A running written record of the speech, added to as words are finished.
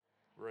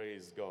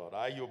Praise God.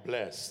 Are you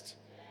blessed?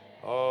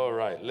 All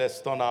right,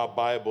 let's turn our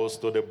Bibles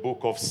to the book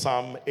of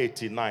Psalm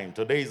 89.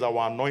 Today is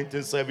our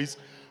anointing service.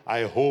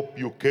 I hope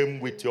you came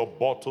with your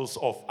bottles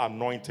of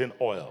anointing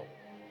oil.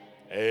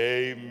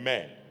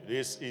 Amen.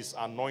 This is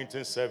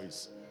anointing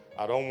service.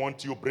 I don't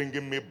want you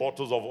bringing me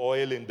bottles of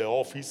oil in the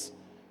office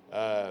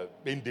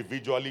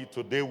individually.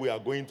 Today we are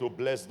going to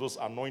bless those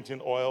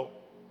anointing oil.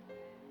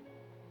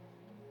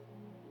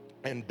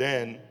 And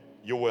then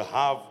you will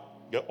have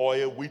the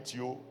oil with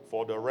you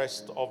for the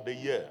rest of the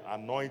year.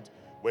 Anoint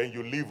when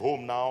you leave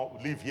home now,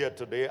 leave here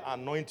today,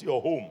 anoint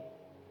your home.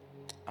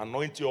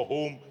 Anoint your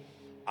home,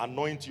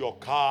 anoint your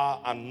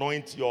car,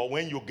 anoint your,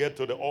 when you get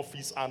to the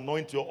office,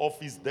 anoint your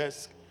office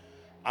desk.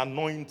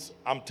 Anoint,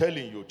 I'm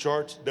telling you,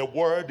 church, the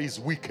word is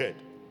wicked.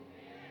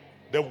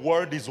 The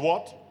word is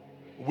what?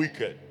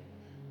 Wicked.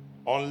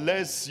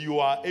 Unless you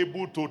are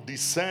able to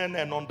discern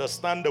and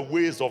understand the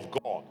ways of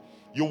God,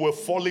 you will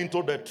fall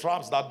into the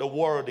traps that the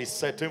word is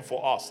setting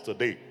for us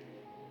today.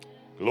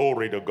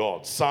 Glory to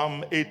God.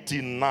 Psalm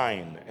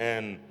 89,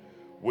 and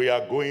we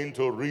are going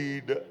to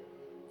read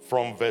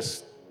from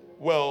verse,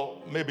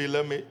 well, maybe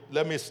let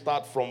me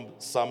start from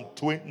Psalm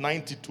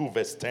 92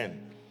 verse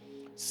 10.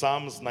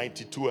 Psalms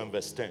 92 and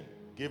verse 10.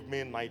 Give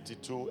me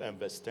 92 and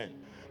verse 10.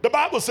 The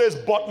Bible says,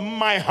 "But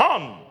my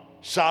horn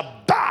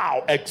shall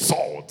thou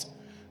exalt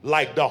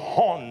like the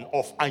horn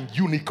of an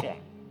unicorn."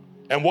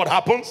 And what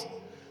happens?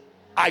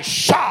 I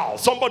shall,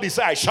 somebody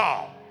say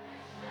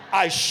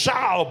I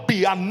shall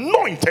be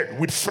anointed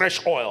with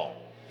fresh oil.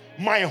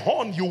 My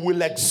horn you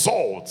will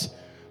exalt.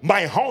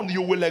 My horn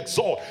you will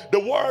exalt. The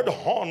word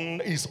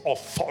horn is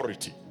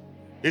authority.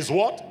 Is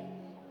what?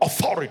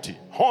 Authority.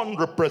 Horn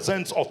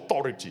represents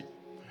authority.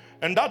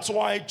 And that's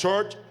why,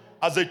 church,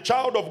 as a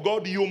child of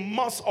God, you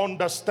must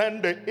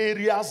understand the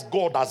areas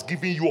God has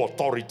given you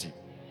authority.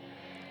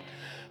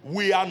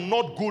 We are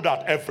not good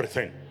at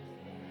everything.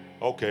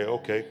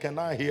 Okay. Can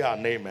I hear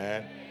an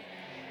amen?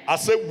 I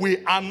said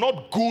we are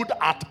not good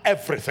at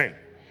everything.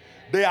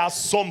 There are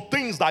some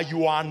things that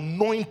you are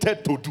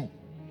anointed to do.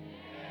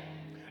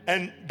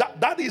 And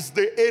that is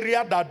the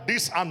area that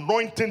this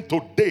anointing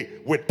today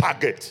will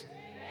target.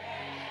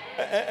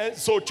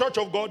 So, Church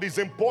of God, is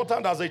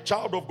important as a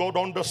child of God.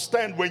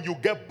 Understand when you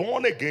get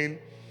born again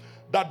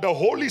that the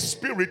Holy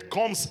Spirit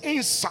comes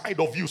inside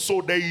of you. So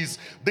there is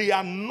the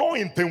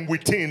anointing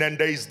within and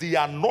there is the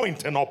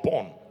anointing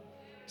upon.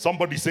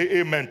 Somebody say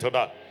amen to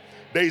that.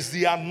 There is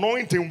the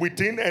anointing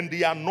within and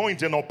the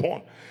anointing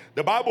upon.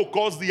 The Bible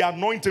calls the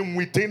anointing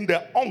within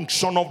the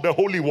unction of the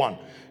Holy One.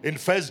 In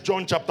 1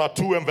 John chapter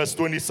 2 and verse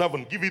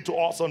 27. Give it to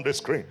us on the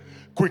screen.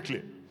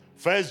 Quickly.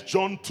 1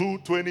 John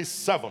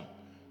 2:27.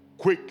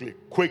 Quickly.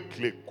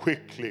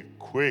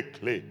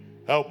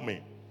 Help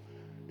me.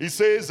 He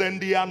says, "And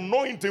the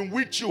anointing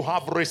which you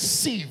have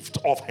received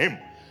of him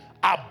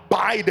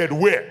abided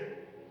where?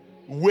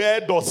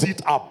 Where does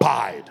it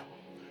abide?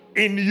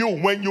 In you.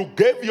 When you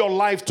gave your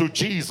life to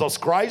Jesus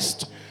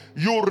Christ,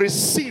 you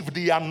received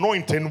the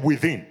anointing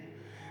within.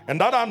 And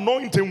that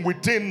anointing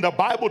within, the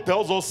Bible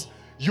tells us,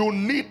 you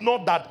need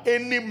not that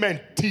any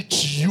man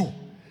teach you.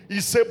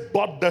 He said,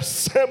 but the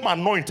same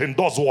anointing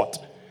does what?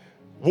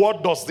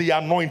 What does the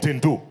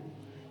anointing do?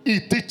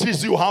 It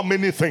teaches you how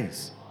many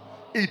things?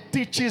 It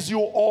teaches you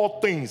all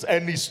things,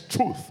 and is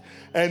truth,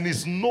 and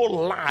is no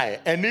lie.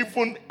 And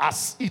even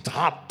as it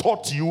had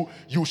taught you,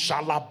 you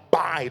shall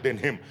abide in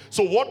him."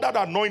 So what that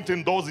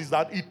anointing does is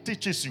that it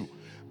teaches you.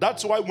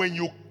 That's why when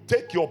you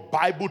take your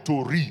Bible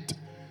to read,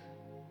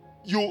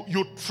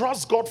 you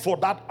trust God for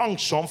that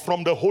unction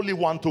from the Holy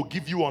One to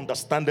give you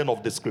understanding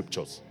of the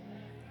scriptures.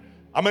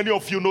 How many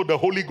of you know the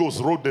Holy Ghost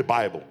wrote the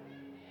Bible?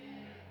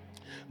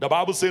 The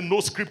Bible says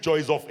no scripture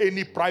is of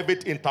any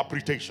private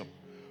interpretation.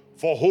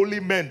 For holy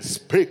men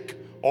spake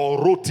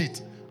or wrote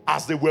it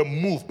as they were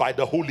moved by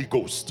the Holy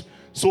Ghost.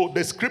 So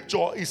the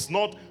scripture is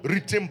not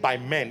written by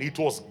men. It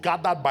was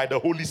gathered by the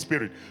Holy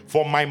Spirit.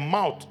 For my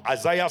mouth,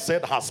 Isaiah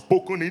said, has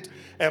spoken it,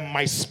 and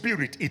my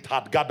spirit, it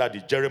had gathered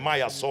it.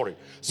 Jeremiah, sorry.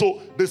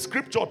 So the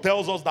scripture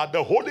tells us that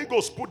the Holy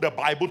Ghost put the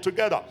Bible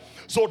together.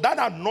 So that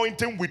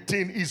anointing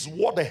within is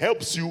what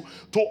helps you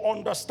to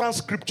understand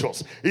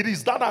scriptures. It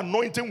is that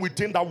anointing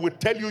within that will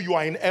tell you you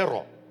are in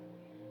error.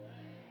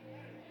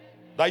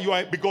 That you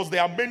are, because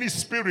there are many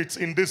spirits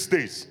in these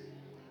days.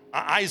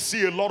 I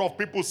see a lot of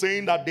people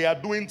saying that they are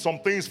doing some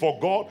things for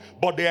God,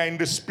 but they are in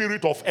the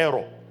spirit of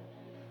error.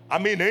 I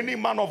mean, any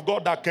man of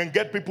God that can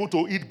get people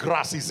to eat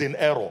grass is in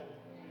error.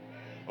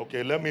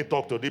 Okay, let me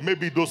talk to them.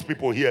 Maybe those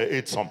people here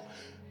ate some.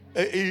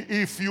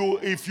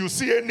 If you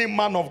see any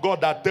man of God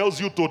that tells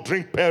you to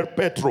drink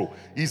petrol,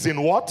 he's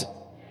in what?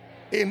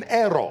 In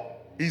error.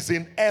 He's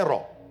in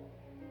error.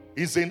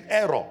 He's in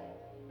error.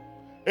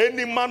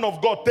 Any man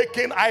of God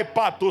taking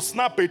iPad to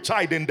snap a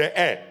child in the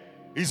air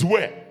is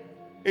where?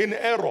 In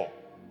error.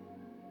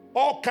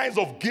 All kinds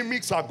of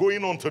gimmicks are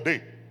going on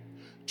today.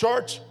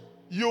 Church,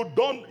 you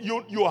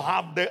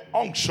have the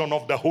unction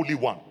of the Holy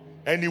One,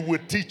 and he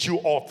will teach you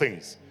all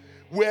things.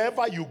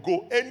 Wherever you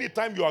go,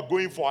 anytime you are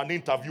going for an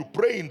interview,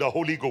 pray in the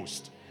Holy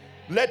Ghost.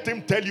 Let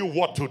him tell you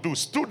what to do.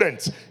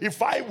 Students,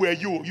 if I were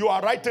you, you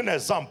are writing an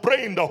exam,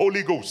 pray in the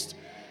Holy Ghost.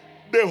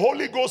 The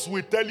Holy Ghost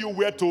will tell you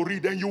where to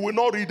read, and you will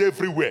not read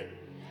everywhere.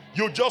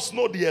 You just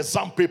know the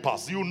exam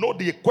papers. You know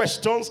the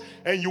questions,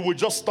 and you will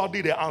just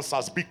study the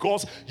answers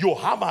because you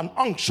have an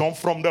unction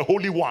from the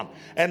Holy One.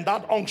 And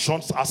that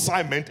unction's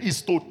assignment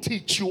is to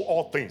teach you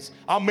all things.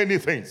 How many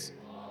things?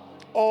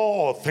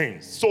 All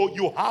things. So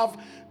you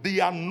have the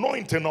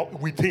anointing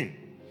within.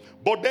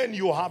 But then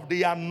you have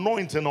the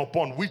anointing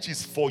upon, which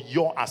is for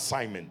your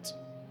assignment.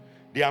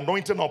 The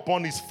anointing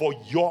upon is for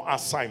your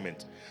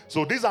assignment.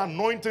 So this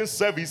anointing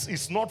service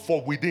is not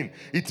for within.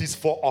 It is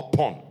for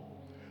upon.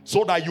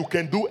 So that you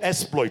can do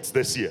exploits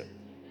this year.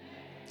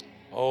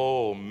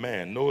 Oh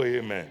man, no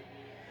amen.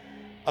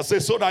 I say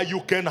so that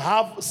you can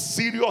have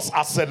serious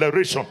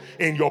acceleration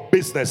in your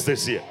business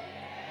this year.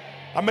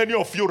 How many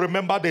of you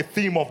remember the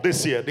theme of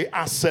this year? The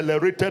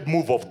accelerated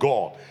move of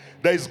God.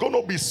 There is going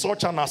to be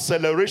such an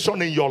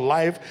acceleration in your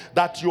life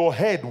that your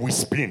head will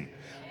spin.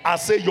 I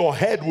say your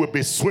head will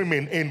be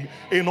swimming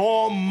in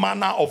all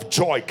manner of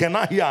joy. Can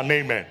I hear an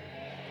amen?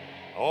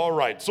 All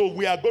right, so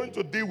we are going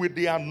to deal with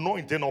the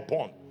anointing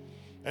upon.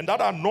 And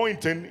that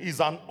anointing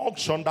is an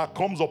unction that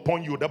comes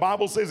upon you. The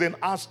Bible says in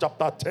Acts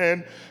chapter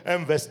 10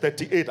 and verse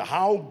 38,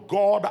 how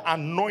God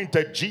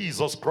anointed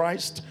Jesus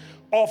Christ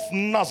of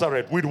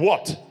Nazareth with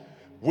what?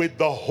 With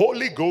the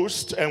Holy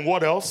Ghost and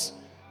what else?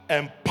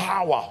 And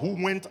power,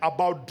 who went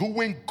about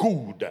doing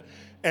good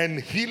and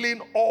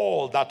healing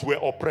all that were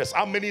oppressed.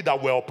 How many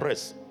that were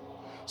oppressed?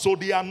 So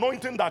the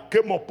anointing that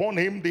came upon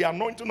him, the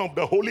anointing of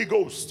the Holy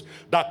Ghost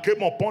that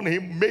came upon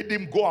him, made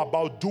him go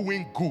about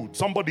doing good.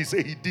 Somebody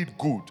say he did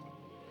good.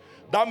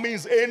 That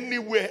means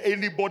anywhere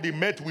anybody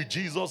met with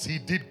Jesus, he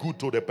did good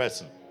to the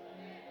person.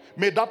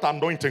 May that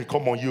anointing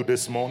come on you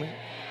this morning.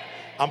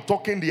 I'm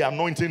talking the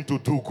anointing to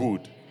do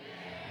good.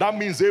 That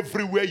means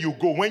everywhere you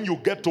go, when you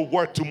get to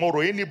work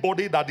tomorrow,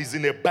 anybody that is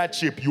in a bad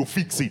shape, you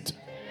fix it.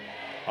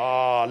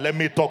 Let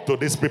me talk to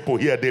these people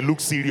here. They look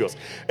serious.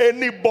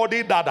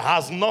 Anybody that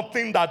has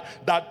nothing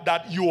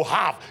that you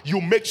have,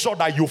 you make sure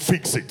that you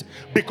fix it.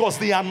 Because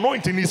the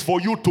anointing is for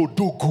you to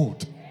do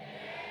good.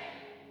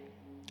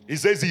 He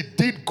says he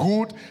did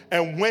good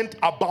and went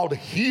about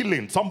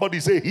healing. Somebody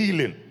say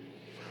healing.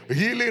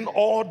 Healing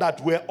all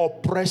that were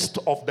oppressed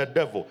of the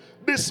devil.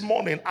 This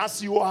morning,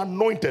 as you are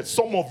anointed,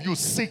 some of you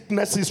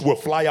sicknesses will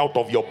fly out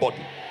of your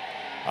body.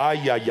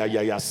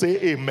 Say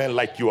amen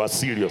like you are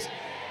serious.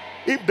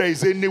 If there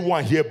is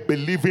anyone here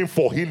believing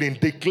for healing,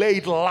 declare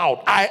it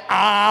loud. I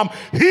am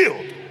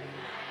healed.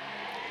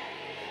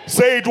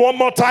 Say it one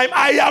more time.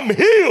 I am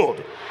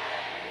healed.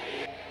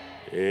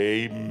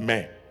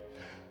 Amen.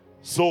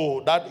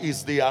 So that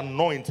is the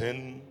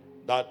anointing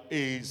that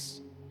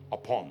is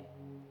upon.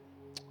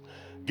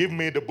 Give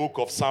me the book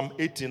of Psalm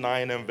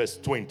 89 and verse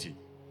 20.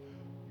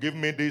 Give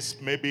me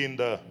this maybe in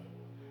the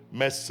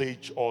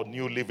Message or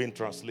New Living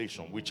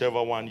Translation,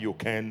 whichever one you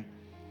can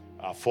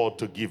afford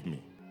to give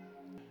me.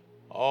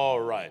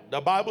 All right.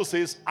 The Bible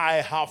says, I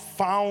have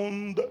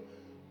found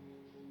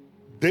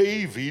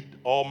David,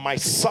 or my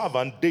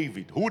servant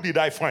David. Who did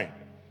I find?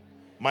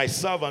 My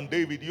servant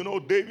David. You know,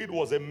 David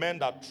was a man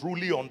that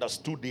truly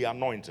understood the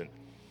anointing.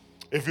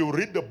 If you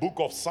read the book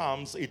of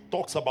Psalms, it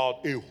talks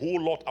about a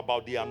whole lot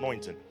about the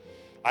anointing.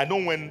 I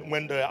know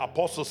when the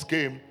apostles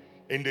came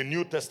in the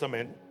New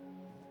Testament,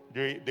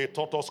 they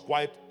taught us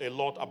quite a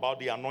lot about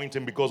the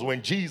anointing, because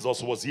when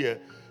Jesus was here,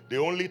 the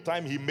only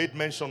time he made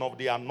mention of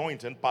the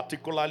anointing,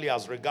 particularly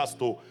as regards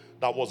to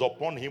that was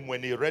upon him,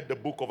 when he read the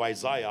book of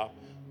Isaiah,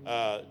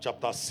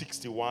 chapter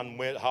 61,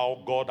 where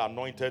how God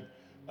anointed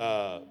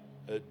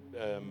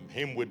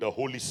him with the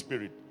Holy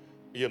Spirit.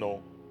 You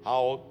know,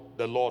 how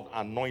the Lord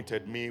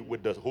anointed me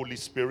with the Holy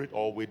Spirit,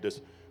 or with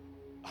this,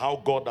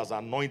 how God has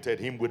anointed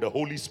him with the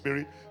Holy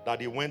Spirit,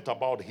 that he went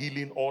about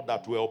healing all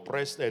that were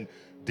oppressed and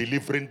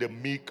delivering the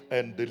meek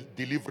and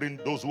delivering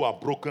those who are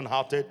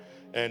brokenhearted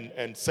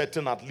and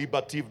setting at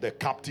liberty the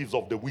captives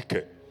of the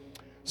wicked.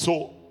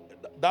 So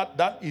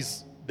that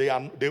is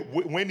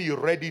when he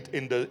read it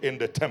in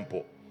the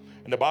temple.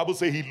 And the Bible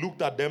says he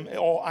looked at them,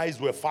 all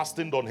eyes were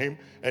fastened on him,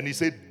 and he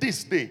said,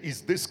 this day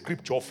is this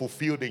scripture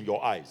fulfilled in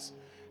your eyes.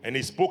 And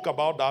he spoke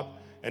about that.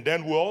 And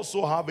then we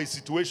also have a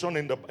situation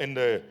in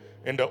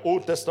the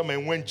Old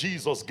Testament when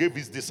Jesus gave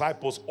his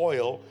disciples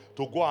oil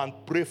to go and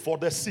pray for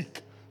the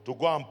sick, to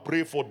go and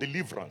pray for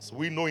deliverance.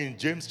 We know in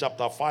James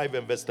chapter 5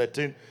 and verse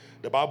 13,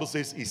 the Bible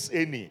says, is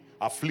any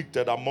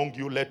afflicted among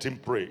you, let him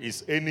pray.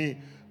 Is any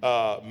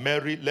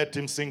merry, let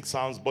him sing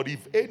psalms. But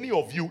if any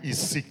of you is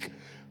sick,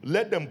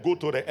 let them go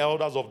to the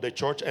elders of the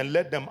church and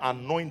let them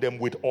anoint them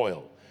with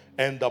oil.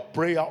 And the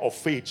prayer of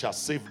faith shall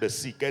save the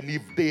sick. And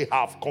if they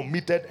have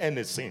committed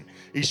any sin,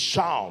 it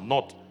shall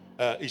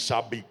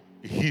be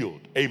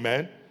healed.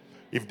 Amen.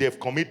 If they've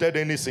committed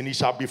any sin, it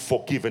shall be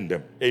forgiven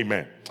them.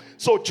 Amen.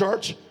 So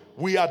church,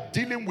 we are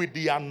dealing with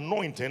the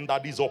anointing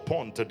that is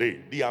upon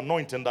today. The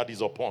anointing that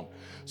is upon.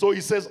 So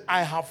he says,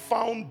 I have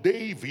found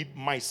David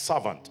my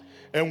servant,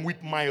 and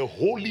with my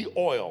holy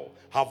oil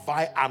have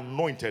I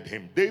anointed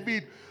him.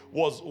 David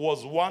was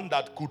one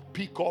that could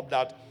pick up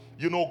that,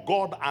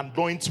 God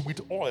anoints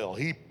with oil.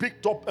 He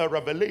picked up a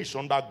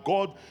revelation that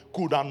God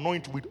could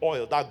anoint with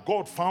oil, that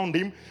God found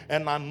him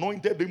and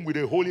anointed him with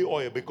a holy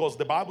oil, because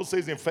the Bible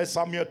says in 1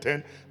 Samuel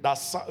 10, that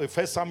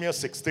 1 Samuel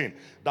 16,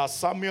 that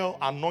Samuel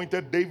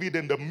anointed David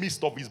in the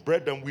midst of his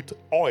brethren with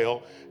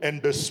oil,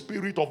 and the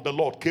Spirit of the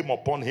Lord came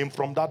upon him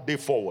from that day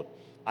forward.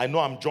 I know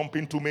I'm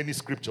jumping too many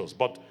scriptures,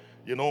 but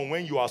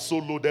when you are so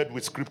loaded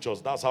with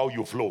scriptures, that's how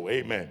you flow.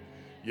 Amen.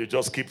 You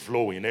just keep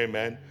flowing.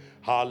 Amen.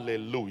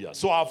 Hallelujah.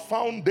 So I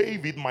found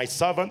David, my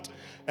servant,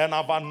 and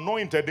I've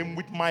anointed him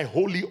with my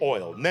holy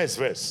oil. Next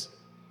verse.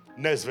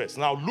 Next verse.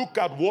 Now look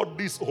at what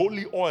this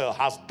holy oil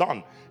has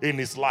done in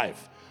his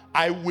life.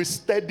 I will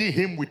steady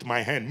him with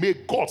my hand. May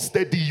God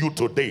steady you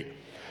today.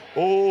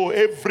 Oh,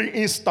 every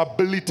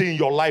instability in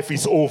your life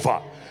is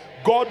over.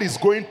 God is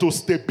going to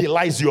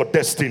stabilize your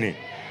destiny.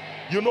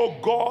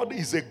 God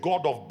is a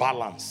God of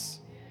balance.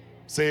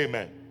 Say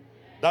amen.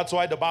 That's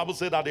why the Bible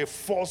said that a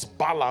false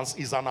balance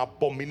is an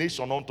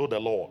abomination unto the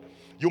Lord.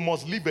 You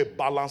must live a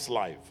balanced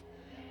life.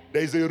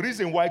 There is a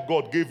reason why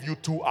God gave you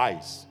two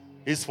eyes.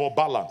 It's for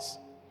balance.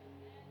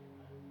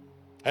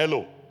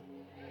 Hello.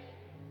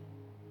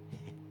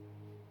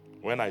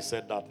 When I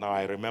said that now,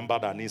 I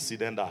remembered an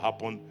incident that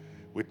happened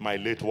with my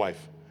late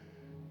wife.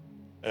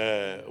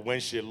 When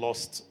she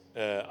lost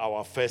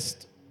our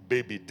first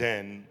baby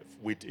then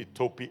with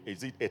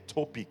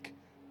ectopic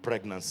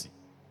pregnancy.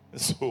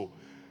 So,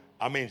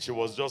 she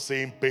was just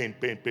saying pain,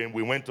 pain, pain.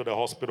 We went to the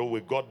hospital.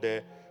 We got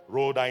there,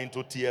 rolled her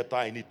into theater,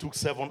 and it took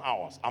 7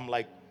 hours. I'm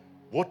like,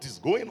 what is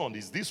going on?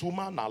 Is this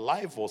woman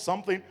alive or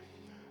something?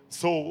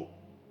 So,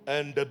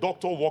 and the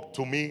doctor walked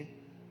to me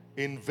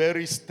in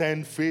very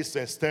stern face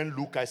and stern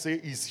look. I say,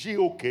 is she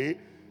okay?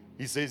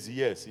 He says,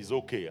 yes, he's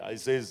okay. I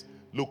says,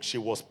 look, she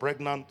was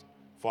pregnant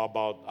for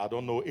about,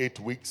 8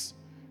 weeks.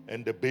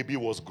 And the baby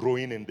was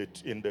growing in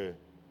the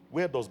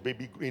where does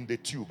baby grow? In the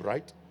tube,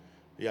 right?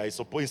 Yeah, I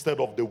suppose instead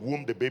of the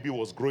womb, the baby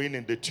was growing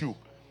in the tube.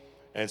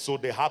 And so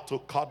they had to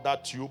cut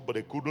that tube, but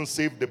they couldn't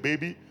save the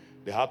baby.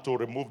 They had to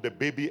remove the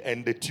baby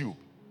and the tube.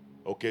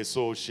 Okay,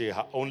 so she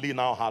only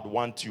now had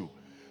one tube.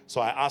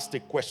 So I asked a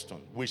question.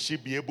 Will she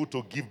be able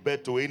to give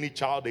birth to any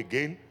child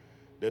again?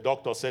 The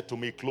doctor said to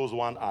me, close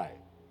one eye.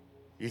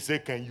 He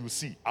said, can you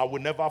see? I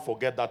will never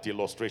forget that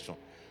illustration.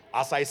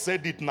 As I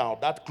said it now,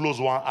 that close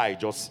one eye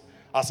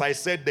as I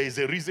said, there is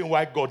a reason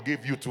why God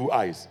gave you two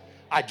eyes.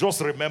 I just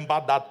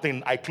remembered that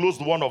thing. I closed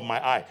one of my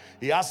eye.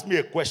 He asked me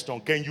a question.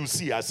 Can you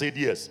see? I said,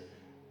 yes.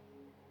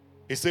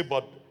 He said,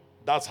 but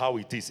that's how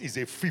it is. It's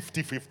a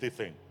 50-50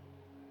 thing.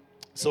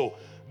 So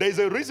there's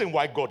a reason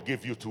why God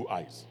gave you two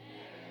eyes.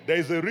 There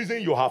is a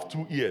reason you have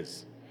 2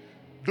 ears.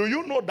 Do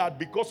you know that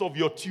because of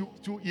your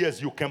two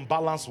ears, you can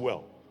balance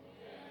well?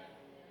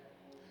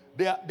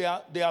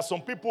 There are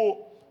some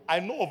people, I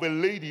know of a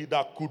lady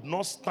that could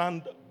not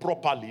stand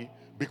properly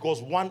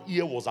because one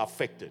ear was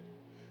affected.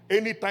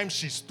 Anytime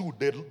she stood,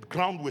 the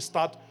ground will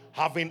start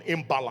having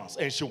imbalance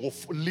and she will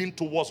lean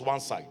towards one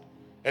side.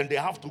 And they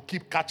have to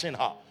keep catching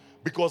her.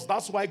 Because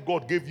that's why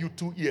God gave you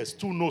 2 ears,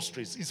 2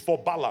 nostrils. It's for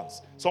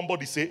balance.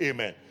 Somebody say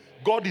amen.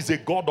 God is a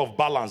God of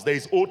balance. There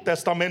is Old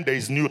Testament, there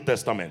is New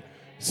Testament.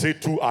 Say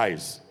 2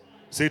 eyes.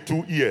 Say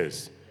 2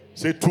 ears.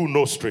 Say 2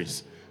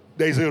 nostrils.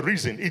 There is a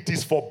reason. It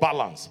is for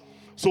balance.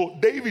 So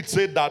David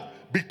said that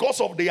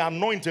because of the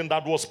anointing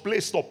that was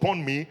placed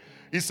upon me,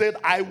 he said,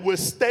 I will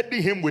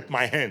steady him with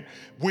my hand.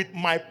 With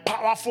my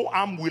powerful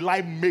arm will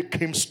I make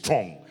him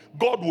strong.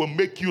 God will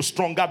make you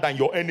stronger than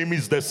your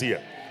enemies this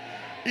year.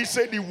 He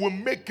said he will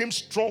make him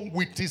strong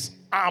with his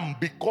arm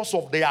because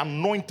of the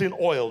anointing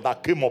oil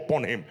that came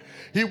upon him.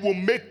 He will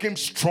make him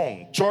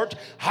strong. Church,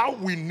 how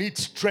we need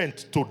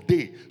strength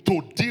today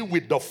to deal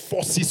with the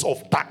forces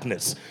of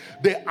darkness.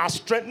 They are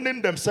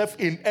strengthening themselves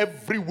in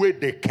every way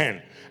they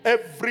can.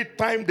 Every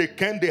time they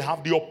can, they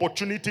have the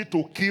opportunity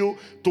to kill,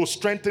 to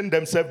strengthen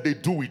themselves. They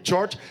do it,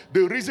 church.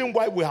 The reason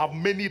why we have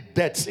many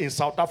deaths in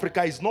South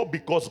Africa is not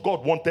because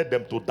God wanted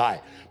them to die.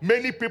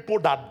 Many people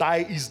that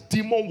die is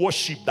demon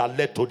worship that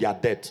led to their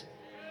death.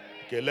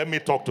 Okay, let me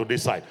talk to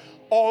this side.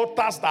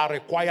 Altars that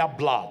require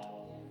blood.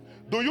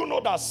 Do you know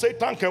that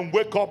Satan can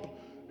wake up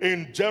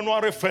in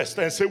January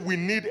 1st and say we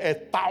need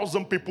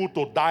 1,000 people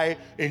to die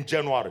in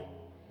January,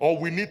 or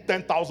we need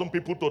 10,000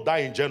 people to die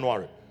in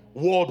January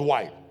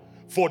worldwide,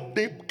 for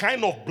the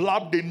kind of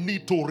blood they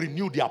need to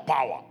renew their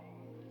power?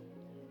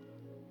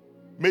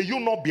 May you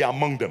not be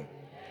among them.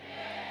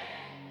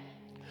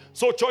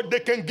 So church, they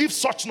can give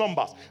such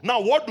numbers.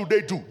 Now what do?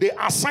 They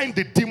assign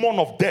the demon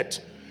of death.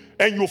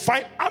 And you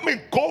find,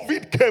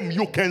 COVID came,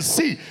 you can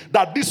see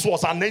that this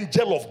was an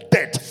angel of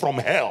death from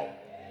hell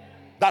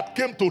that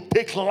came to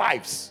take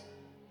lives,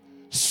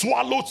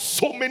 swallowed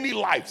so many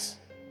lives.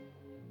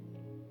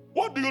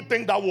 What do you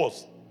think that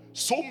was?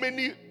 So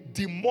many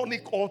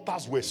demonic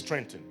altars were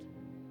strengthened.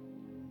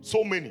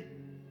 So many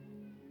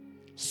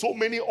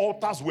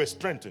altars were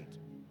strengthened.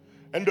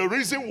 And the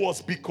reason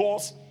was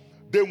because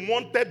they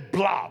wanted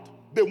blood.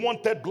 They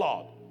wanted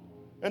blood.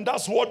 And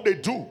that's what they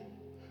do.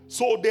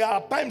 So there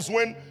are times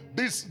when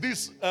these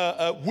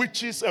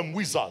witches and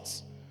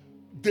wizards,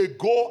 they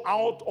go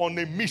out on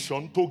a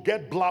mission to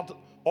get blood,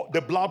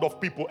 the blood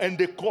of people, and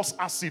they cause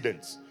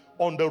accidents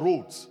on the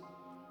roads.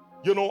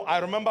 You know, I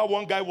remember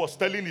one guy was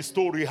telling his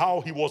story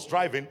how he was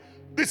driving.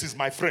 This is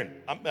my friend.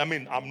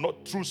 I'm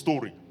not true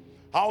story.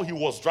 How he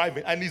was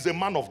driving, and he's a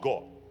man of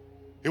God.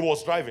 He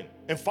was driving.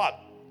 In fact,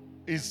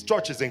 his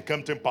church is in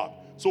Kempton Park.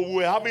 So we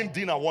were having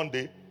dinner one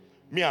day,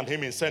 me and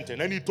him in Senton,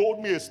 and he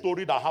told me a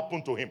story that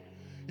happened to him.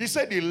 He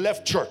said he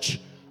left church.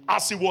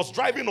 As he was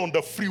driving on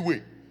the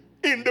freeway,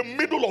 in the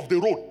middle of the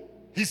road,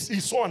 he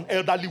saw an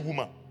elderly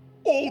woman,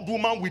 old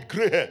woman with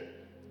gray hair,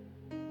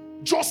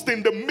 just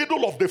in the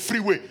middle of the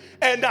freeway.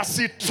 And as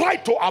he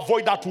tried to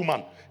avoid that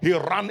woman, he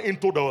ran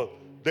into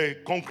the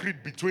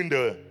concrete between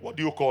the, what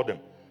do you call them,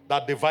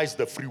 that divides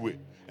the freeway.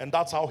 And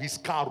that's how his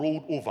car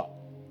rolled over.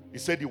 He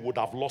said he would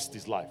have lost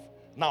his life.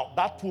 Now,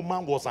 that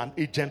woman was an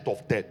agent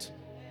of death.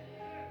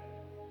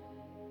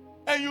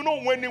 And you know,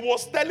 when he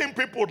was telling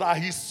people that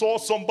he saw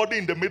somebody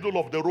in the middle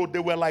of the road, they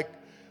were like,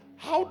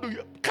 how do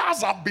you,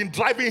 cars have been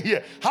driving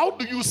here. How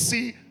do you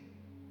see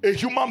a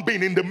human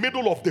being in the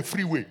middle of the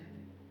freeway?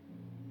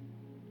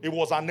 It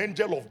was an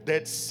angel of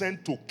death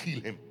sent to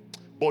kill him.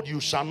 But you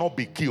shall not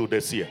be killed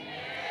this year.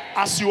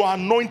 As you are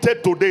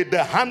anointed today,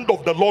 the hand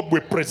of the Lord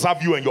will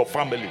preserve you and your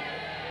family.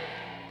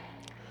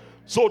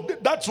 So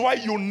that's why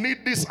you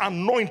need this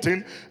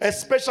anointing,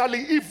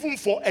 especially even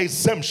for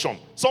exemption.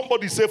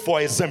 Somebody say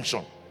for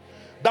exemption.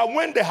 That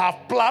when they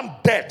have planned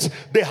death,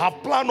 they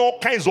have planned all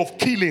kinds of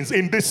killings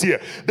in this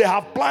year. They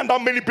have planned how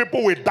many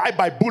people will die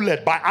by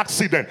bullet, by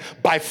accident,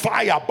 by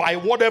fire, by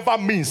whatever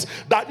means.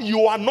 That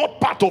you are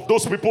not part of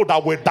those people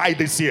that will die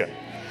this year.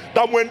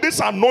 That when this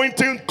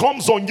anointing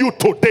comes on you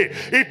today,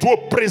 it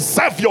will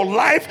preserve your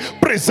life,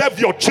 preserve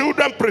your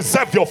children,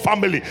 preserve your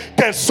family.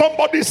 Can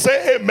somebody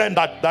say amen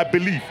that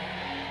believe?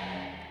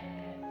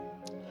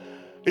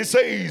 He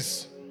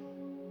says,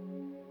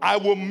 I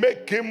will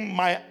make him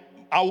my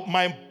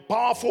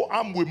powerful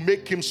arm will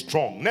make him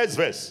strong. Next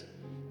verse.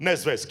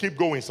 Next verse. Keep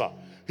going, sir.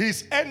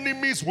 His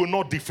enemies will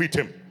not defeat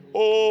him.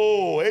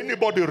 Oh,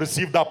 anybody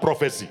receive that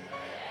prophecy?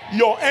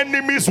 Your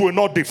enemies will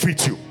not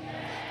defeat you.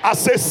 I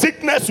say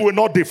sickness will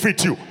not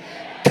defeat you.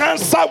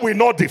 Cancer will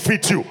not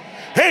defeat you.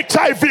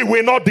 HIV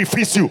will not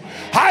defeat you.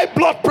 High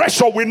blood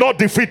pressure will not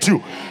defeat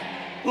you.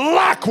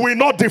 Lack will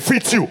not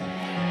defeat you.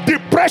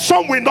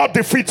 Depression will not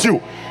defeat you.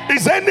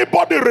 Is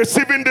anybody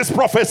receiving these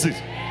prophecies?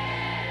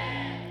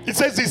 It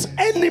says his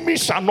enemy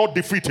shall not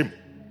defeat him.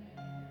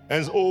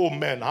 And oh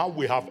man, how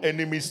we have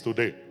enemies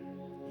today.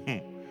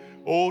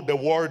 Oh, the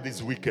world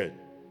is wicked,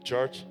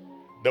 church.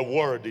 The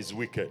world is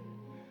wicked.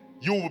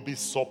 You will be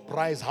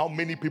surprised how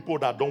many people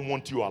that don't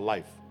want you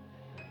alive.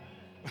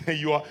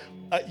 You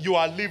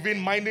are living,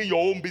 minding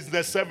your own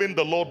business, serving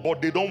the Lord,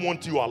 but they don't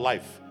want you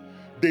alive.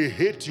 They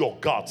hate your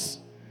guts.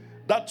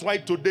 That's why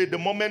today, the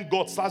moment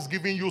God starts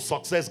giving you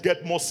success,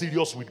 get more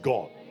serious with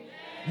God.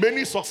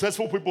 Many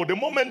successful people, the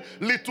moment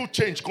little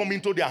change come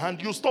into their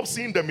hand, you stop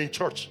seeing them in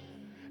church.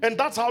 And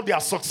that's how their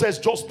success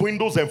just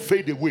dwindles and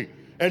fade away.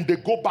 And they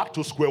go back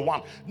to square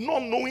one.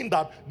 Not knowing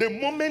that the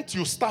moment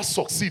you start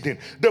succeeding,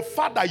 the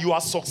fact that you are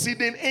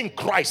succeeding in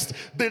Christ,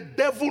 the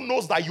devil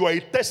knows that you are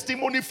a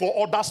testimony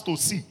for others to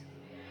see.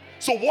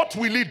 So what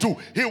will he do?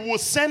 He will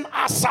send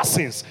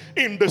assassins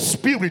in the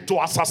spirit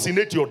to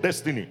assassinate your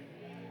destiny.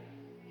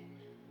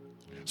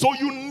 So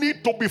you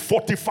need to be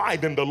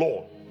fortified in the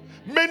Lord.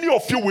 Many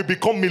of you will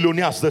become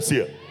millionaires this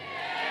year.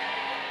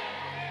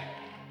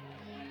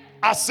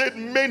 I said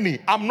many.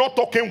 I'm not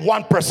talking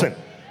 1%.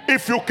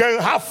 If you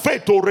can have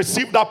faith to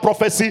receive that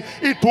prophecy,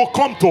 it will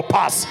come to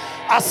pass.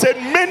 I said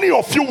many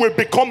of you will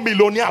become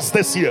millionaires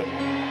this year.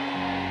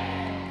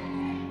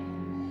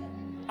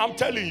 I'm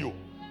telling you.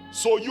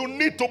 So you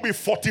need to be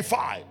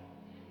fortified.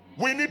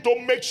 We need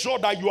to make sure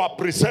that you are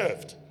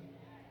preserved.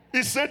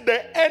 He said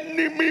the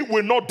enemy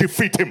will not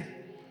defeat him.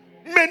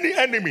 Many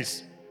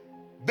enemies.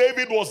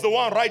 David was the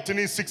one writing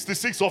in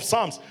 66 of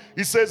Psalms.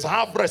 He says,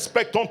 have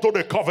respect unto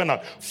the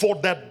covenant, for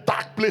the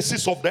dark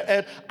places of the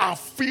earth are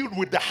filled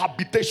with the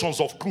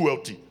habitations of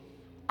cruelty.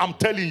 I'm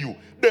telling you,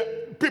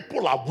 the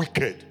people are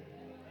wicked.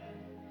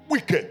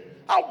 Wicked.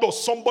 How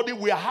does somebody,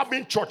 we are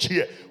having church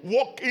here,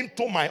 walk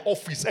into my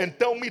office and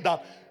tell me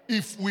that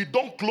if we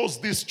don't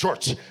close this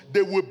church,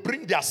 they will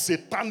bring their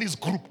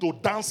satanist group to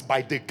dance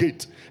by the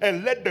gate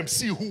and let them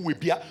see who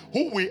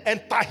will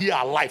enter here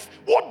alive.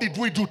 What did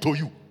we do to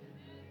you?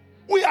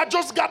 We are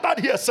just gathered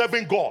here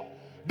serving God.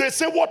 They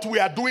say what we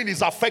are doing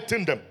is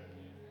affecting them.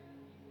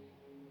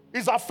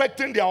 It's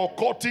affecting their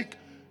occultic.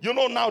 You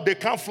know, now they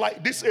can't fly.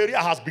 This area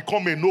has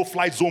become a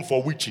no-fly zone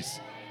for witches.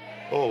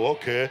 Oh,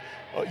 okay.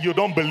 You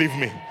don't believe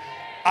me.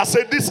 I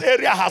said this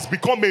area has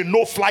become a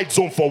no-fly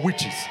zone for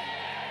witches.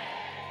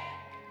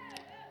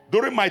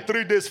 During my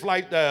 3 days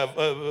flight,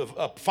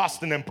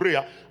 fasting and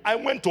prayer, I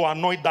went to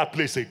anoint that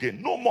place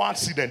again. No more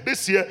accident.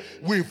 This year,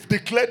 we've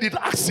declared it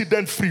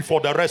accident-free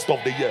for the rest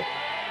of the year.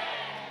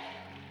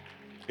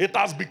 It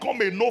has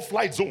become a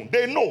no-flight zone.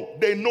 They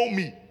know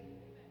me.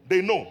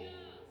 They know.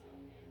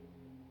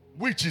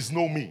 Witches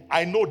know me.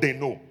 I know they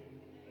know.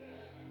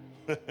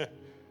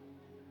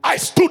 I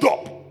stood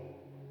up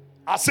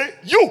I say,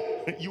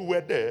 you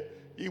were there.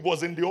 He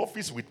was in the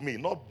office with me,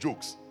 not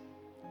jokes.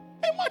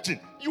 Imagine,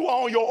 you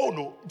are on your own.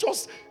 Oh.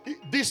 Just,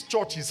 this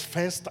church is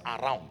fenced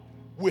around.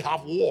 We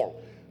have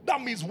wall.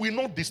 That means we're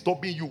not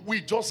disturbing you.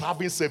 We're just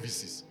having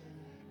services.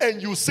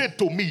 And you said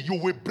to me, you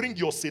will bring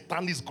your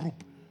satanist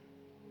group.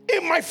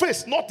 In my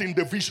face, not in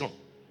the vision.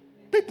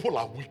 People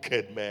are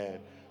wicked, man.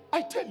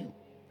 I tell you.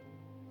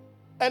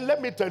 And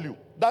let me tell you,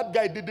 that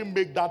guy didn't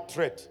make that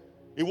threat.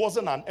 It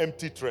wasn't an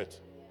empty threat.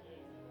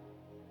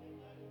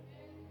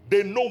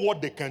 They know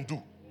what they can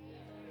do.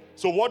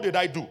 So what did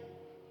I do?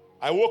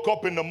 I woke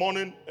up in the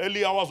morning,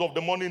 early hours of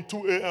the morning,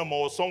 2 a.m.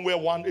 or somewhere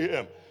 1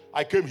 a.m.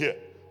 I came here.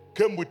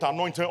 Came with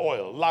anointing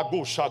oil.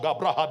 Lago shaga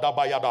brahada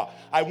bayada.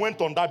 I went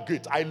on that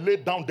gate. I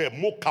laid down there.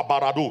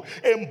 Mokabarado.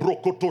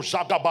 Embrokoto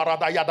shaga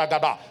barada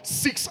yadagada.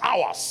 6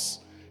 hours.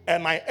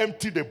 And I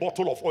emptied a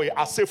bottle of oil.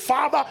 I say,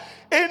 Father,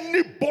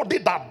 anybody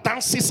that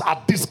dances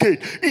at this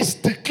gate is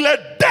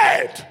declared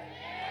dead.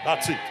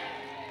 That's it.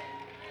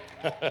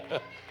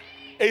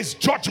 It's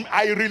judgment.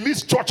 I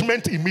release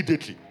judgment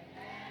immediately.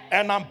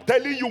 And I'm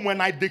telling you,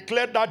 when I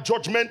declared that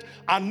judgment,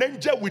 an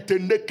angel with a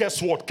naked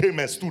sword came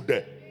and stood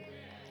there.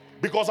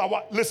 Because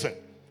listen,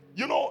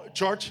 you know,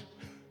 church,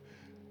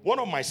 one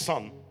of my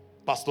son,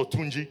 Pastor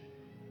Tunji,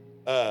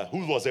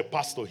 who was a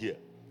pastor here,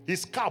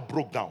 his car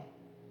broke down.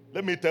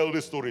 Let me tell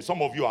this story.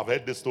 Some of you have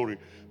heard this story,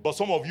 but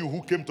some of you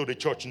who came to the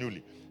church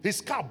newly, his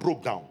car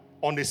broke down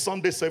on a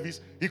Sunday service.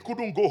 He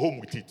couldn't go home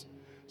with it.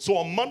 So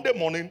on Monday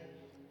morning,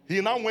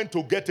 he now went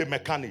to get a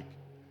mechanic.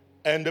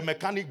 And the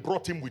mechanic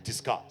brought him with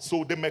his car.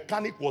 So the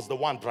mechanic was the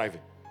one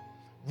driving.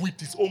 With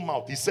his own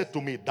mouth, he said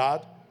to me,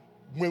 Dad,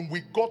 when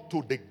we got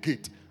to the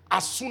gate,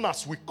 as soon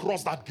as we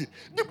crossed that gate,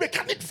 the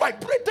mechanic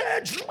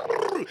vibrated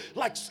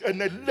like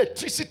an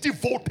electricity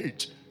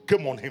voltage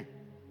came on him.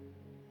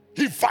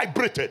 He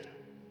vibrated.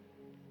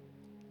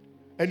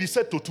 And he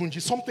said to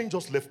Tunji, something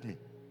just left me.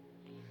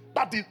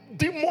 That the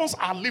demons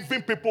are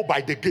leaving people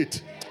by the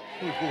gate.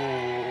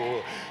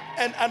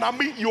 And I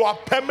mean, you are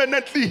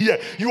permanently here.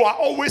 You are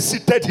always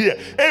seated here.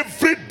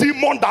 Every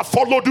demon that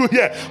followed you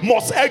here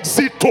must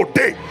exit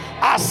today.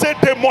 I said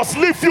they must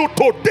leave you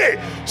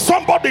today.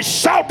 Somebody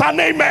shout an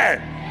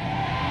amen.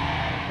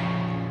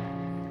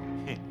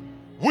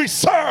 We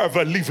serve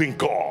a living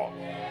God.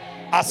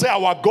 I say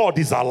our God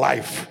is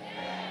alive.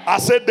 I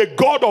said the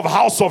God of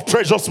House of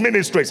Treasures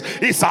Ministries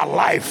is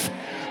alive.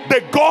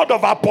 The God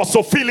of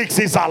Apostle Felix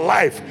is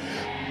alive.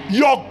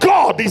 Your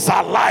God is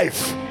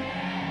alive.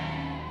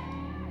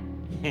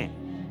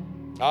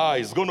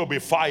 It's going to be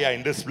fire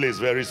in this place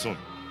very soon.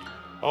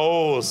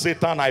 Oh,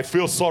 Satan, I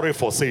feel sorry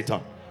for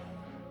Satan.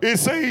 He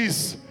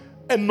says,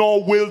 and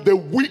nor will the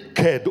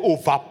wicked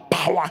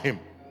overpower him.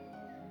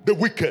 The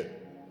wicked.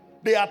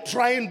 They are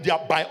trying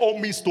by all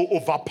means to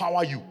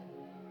overpower you.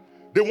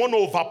 They want to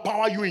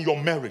overpower you in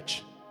your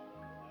marriage.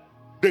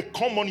 They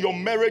come on your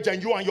marriage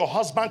and you and your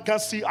husband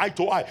can't see eye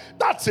to eye.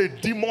 That's a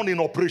demon in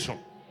operation.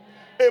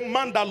 A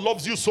man that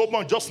loves you so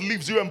much just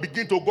leaves you and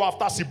begins to go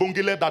after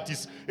Sibongile that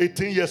is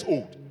 18 years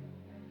old.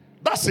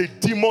 That's a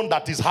demon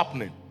that is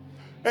happening.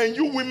 And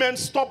you women,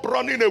 stop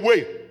running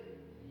away.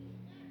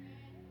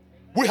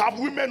 We have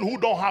women who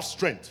don't have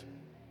strength.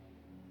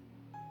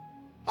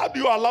 How do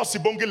you allow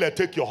Sibongile to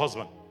take your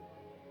husband?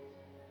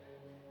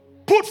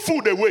 Put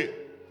food away.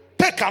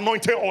 Take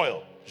anointing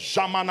oil.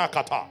 Shamana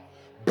kata.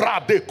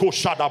 Brade ko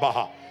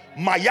shadabaha.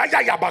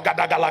 Mayaya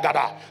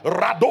yabagadagalagada.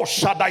 Rado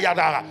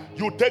shadayada.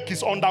 You take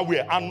his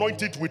underwear,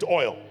 anoint it with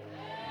oil.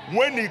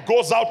 When he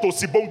goes out to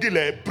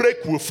Sibongile,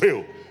 break will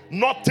fail.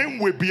 Nothing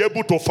will be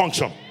able to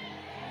function.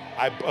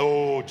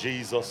 Oh,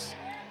 Jesus.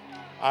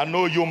 I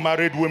know you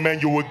married women,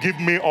 you will give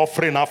me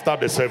offering after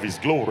the service.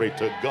 Glory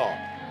to God.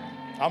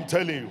 I'm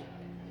telling you.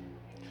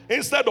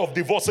 Instead of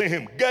divorcing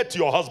him, get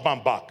your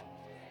husband back.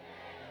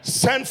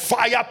 Send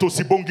fire to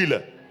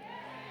Sibongile.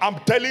 I'm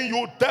telling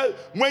you,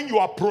 when you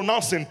are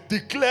pronouncing,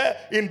 declare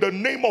in the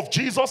name of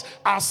Jesus,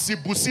 as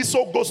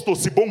Sibusiso goes to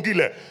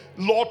Sibongile,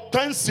 Lord,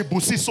 turn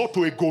Sibusiso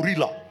to a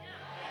gorilla.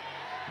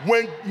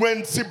 When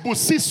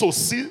Sibongile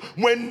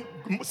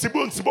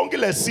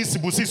sees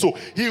Sibusiso,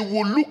 he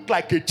will look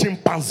like a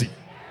chimpanzee.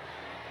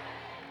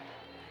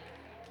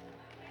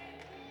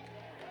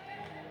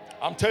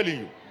 I'm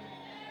telling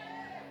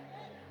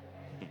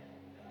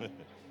you.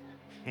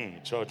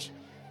 Church.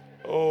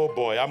 Oh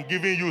boy, I'm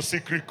giving you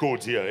secret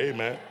codes here.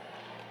 Amen.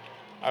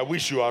 I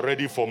wish you are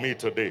ready for me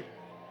today.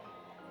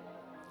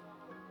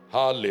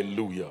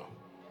 Hallelujah.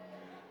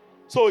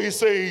 So he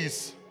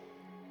says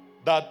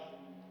that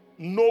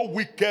no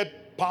wicked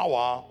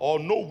power or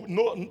no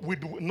will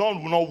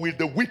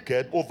the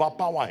wicked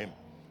overpower him.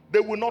 They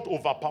will not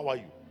overpower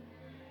you.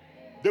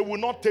 They will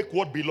not take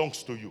what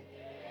belongs to you.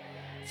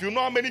 If you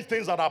know how many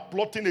things that are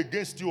plotting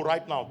against you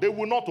right now, they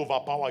will not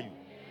overpower you.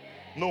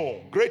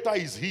 No, greater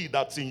is he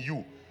that's in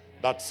you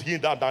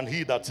than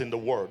he that's in the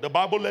world. The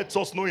Bible lets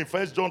us know in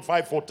 1 John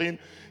 5:14,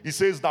 it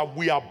says that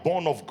we are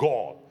born of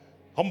God.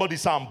 Somebody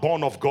say, I'm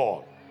born of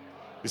God.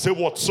 He said,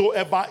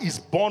 whatsoever is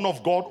born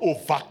of God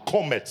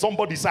overcometh.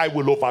 Somebody say, I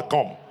will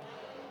overcome.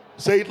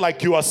 Say it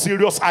like you are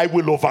serious. I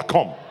will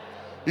overcome.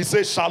 He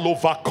says, shall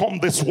overcome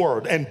this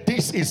world. And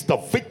this is the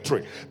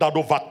victory that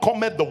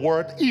overcometh the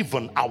world,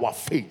 even our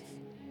faith.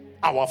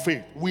 Our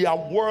faith. We are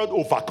world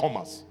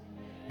overcomers.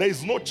 There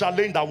is no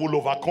challenge that will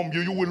overcome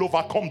you. You will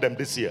overcome them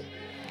this year.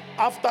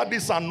 After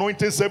this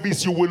anointing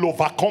service, you will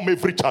overcome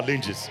every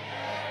challenges.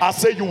 I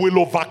say you will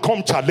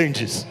overcome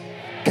challenges.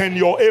 Can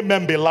your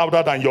amen be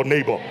louder than your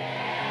neighbor?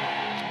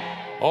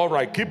 All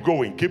right, keep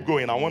going, keep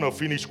going. I want to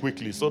finish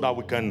quickly so that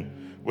we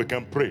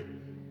can pray.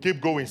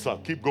 Keep going, sir,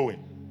 keep going.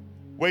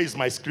 Where is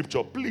my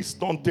scripture? Please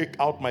don't take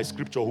out my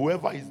scripture.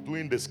 Whoever is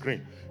doing the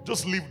screen,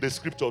 just leave the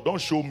scripture. Don't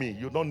show me.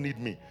 You don't need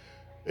me.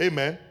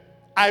 Amen.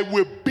 I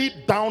will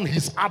beat down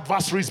his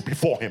adversaries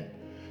before him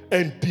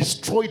and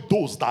destroy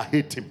those that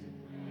hate him.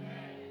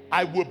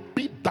 I will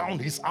beat down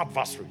his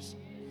adversaries.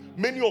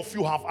 Many of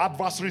you have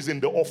adversaries in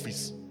the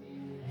office.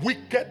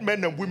 Wicked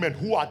men and women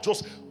who are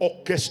just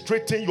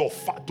orchestrating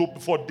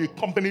for the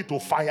company to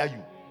fire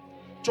you.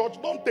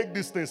 Church, don't take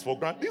these things for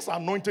granted. This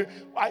anointing,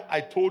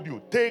 I told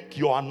you, take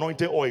your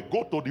anointing oil,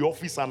 go to the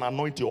office and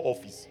anoint your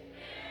office.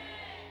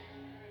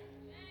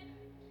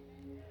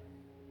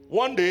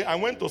 One day, I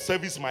went to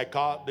service my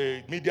car.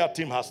 The media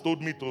team has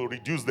told me to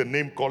reduce the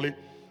name calling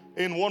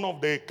in one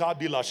of the car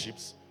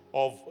dealerships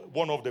of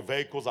one of the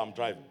vehicles I'm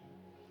driving.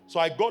 So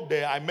I got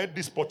there, I met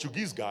this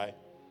Portuguese guy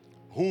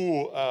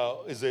who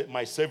is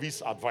my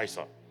service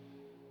advisor.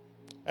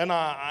 And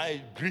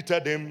I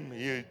greeted him.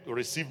 He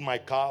received my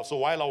car. So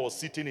while I was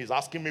sitting, he's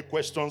asking me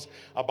questions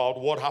about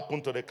what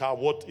happened to the car,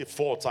 what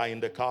faults are in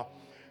the car.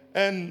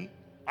 And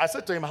I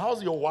said to him,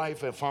 how's your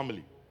wife and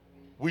family?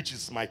 Which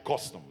is my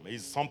custom.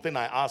 It's something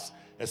I ask,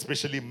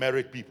 especially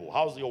married people.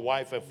 How's your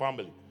wife and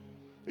family?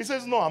 He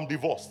says, no, I'm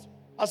divorced.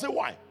 I said,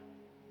 why?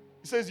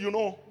 He says, you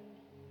know,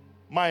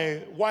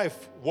 my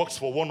wife works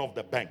for one of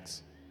the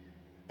banks.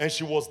 And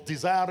she was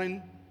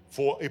desiring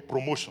for a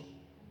promotion.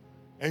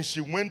 And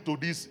she went to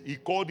this, he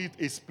called it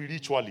a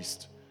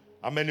spiritualist.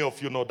 How many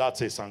of you know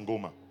that's a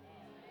Sangoma?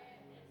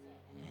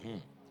 Mm-hmm.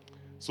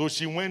 So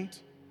she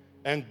went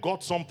and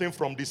got something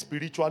from the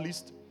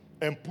spiritualist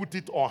and put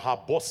it on her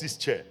boss's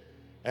chair.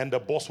 And the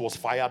boss was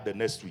fired the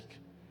next week.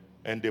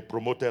 And they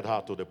promoted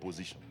her to the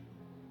position.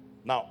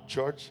 Now,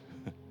 church,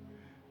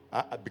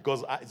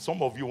 because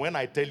some of you, when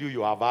I tell you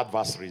you have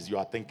adversaries, you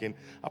are thinking,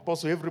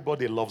 Apostle,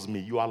 everybody loves me.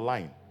 You are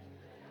lying.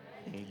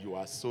 You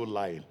are so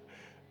lying.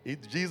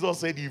 Jesus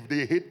said, if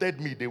they hated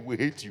me, they will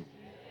hate you.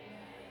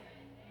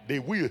 They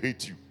will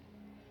hate you.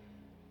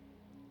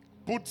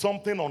 Put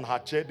something on her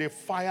chair, they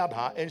fired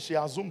her, and she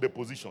assumed the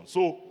position.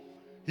 So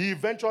he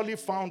eventually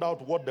found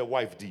out what the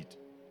wife did.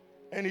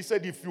 And he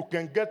said, if you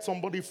can get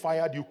somebody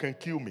fired, you can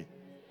kill me.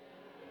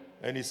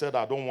 And he said,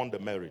 I don't want the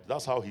marriage.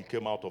 That's how he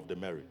came out of the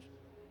marriage.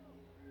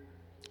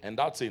 And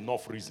that's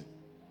enough reason.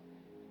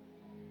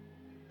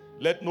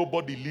 Let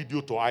nobody lead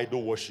you to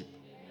idol worship.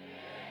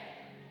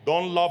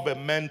 Don't love a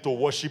man to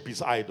worship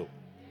his idol.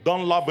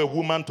 Don't love a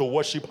woman to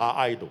worship her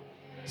idol.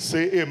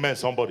 Say amen,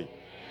 somebody.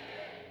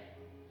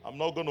 I'm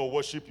not going to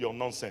worship your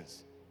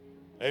nonsense.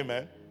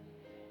 Amen.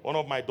 One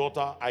of my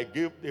daughter,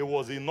 it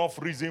was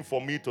enough reason for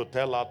me to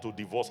tell her to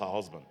divorce her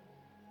husband.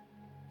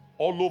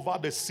 All over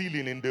the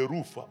ceiling in the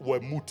roof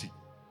were muti.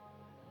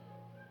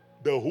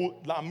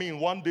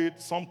 One day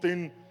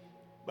something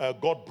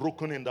got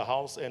broken in the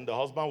house and the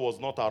husband was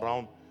not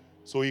around.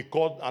 So he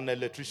called an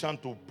electrician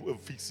to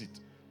fix it.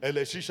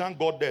 Electrician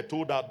got there,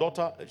 told her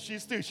daughter,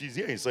 she's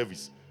here in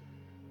service.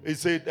 He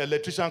said,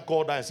 electrician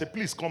called her and said,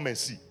 please come and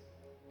see.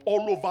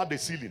 All over the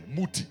ceiling,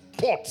 muti,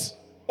 pots,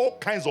 all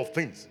kinds of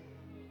things.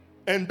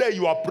 And there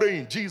you are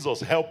praying,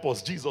 Jesus help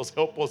us, Jesus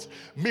help us.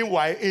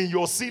 Meanwhile, in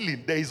your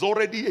ceiling, there is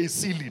already a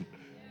ceiling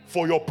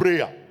for your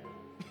prayer.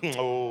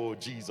 Oh,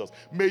 Jesus.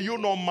 May you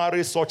not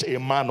marry such a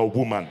man or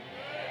woman.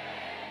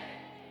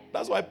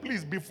 That's why,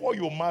 please, before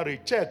you marry,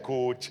 check.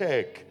 All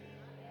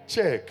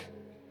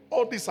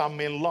this I'm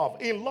in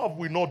love. In love,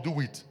 we not do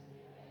it.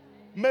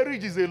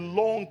 Marriage is a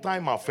long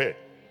time affair.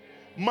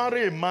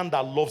 Marry a man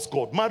that loves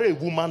God. Marry a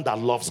woman that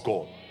loves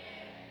God.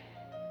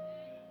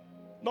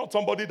 Not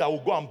somebody that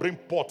will go and bring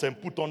pot and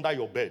put under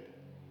your bed.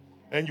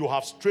 And you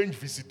have strange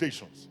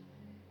visitations.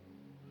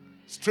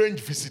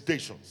 Strange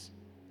visitations.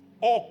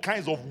 All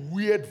kinds of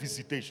weird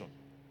visitations.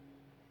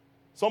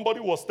 Somebody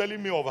was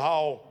telling me of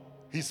how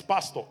his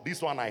pastor,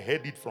 this one I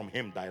heard it from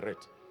him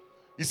direct.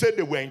 He said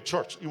they were in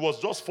church. It was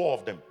just 4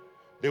 of them.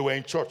 They were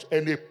in church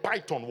and a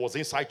python was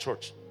inside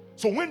church.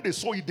 So when they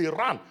saw it, they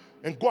ran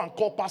and go and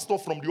call pastor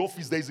from the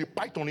office. There is a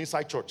python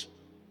inside church.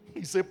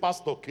 He said,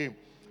 pastor came.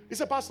 He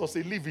said, pastor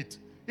said, leave it.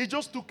 He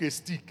just took a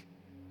stick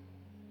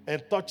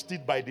and touched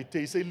it by the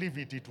tail. He said, leave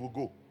it, it will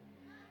go.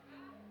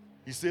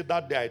 He said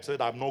that day, I said,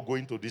 I'm not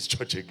going to this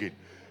church again.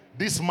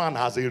 This man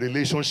has a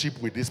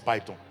relationship with this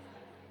python.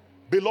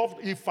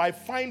 Beloved, if I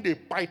find a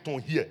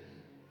python here,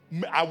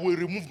 I will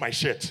remove my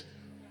shirt.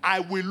 I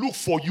will look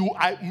for you.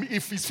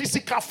 If it's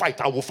physical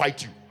fight, I will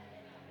fight you.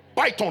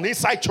 Python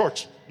inside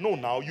church. No,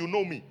 now you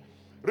know me.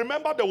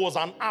 Remember there was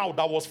an owl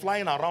that was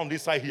flying around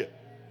inside here.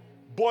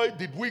 Boy,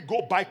 did we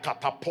go buy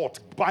catapult,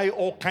 buy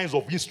all kinds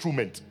of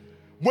instruments.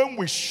 When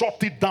we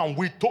shut it down,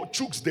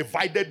 Chooks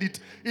divided it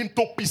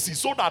into pieces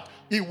so that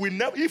it will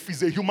never, if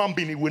he's a human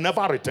being, it will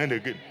never return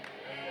again.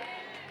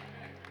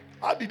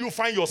 How did you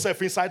find yourself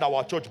inside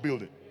our church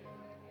building?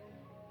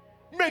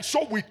 Make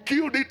sure we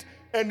killed it,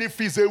 and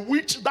if it's a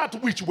witch,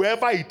 that witch,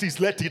 wherever it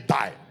is, let it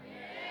die.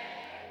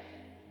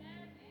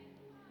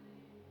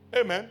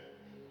 Amen.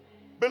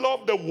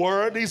 Beloved, the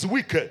word is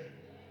wicked.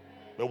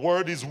 The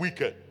word is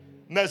wicked.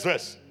 Next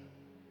verse.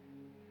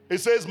 It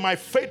says, my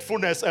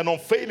faithfulness and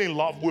unfailing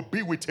love will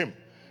be with him,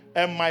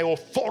 and my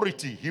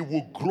authority, he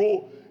will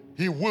grow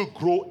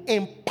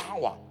in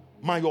power.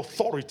 My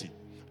authority.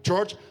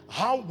 Church,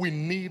 how we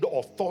need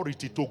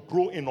authority to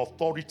grow in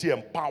authority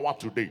and power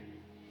today.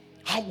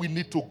 How we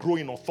need to grow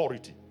in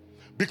authority.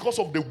 Because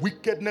of the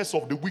wickedness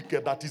of the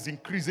wicked that is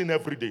increasing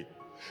every day.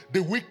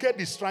 The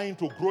wicked is trying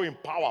to grow in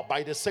power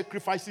by the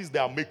sacrifices they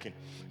are making.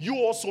 You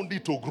also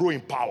need to grow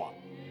in power.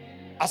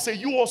 I say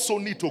you also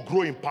need to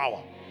grow in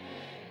power.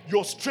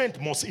 Your strength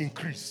must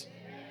increase.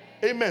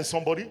 Amen,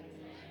 somebody.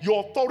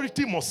 Your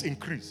authority must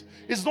increase.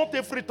 It's not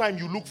every time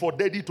you look for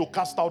daddy to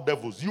cast out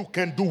devils. You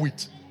can do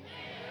it.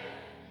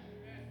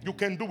 You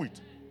can do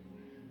it.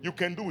 You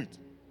can do it.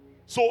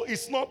 So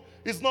it's not,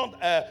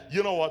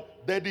 you know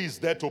what, daddy is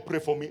there to pray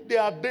for me.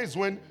 There are days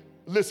when,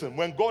 listen,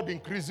 when God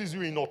increases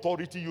you in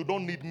authority, you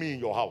don't need me in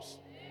your house.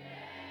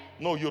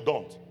 No, you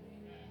don't.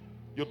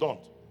 You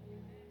don't.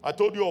 I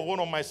told you of one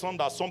of my sons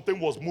that something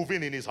was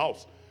moving in his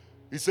house.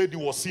 He said he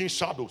was seeing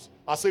shadows.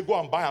 I said, go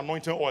and buy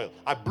anointing oil.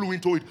 I blew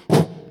into it.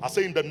 I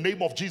said, in the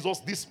name of Jesus,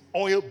 this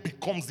oil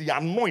becomes the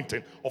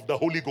anointing of the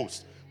Holy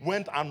Ghost.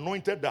 Went,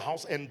 anointed the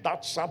house, and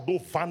that shadow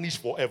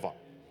vanished forever.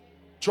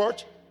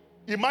 Church,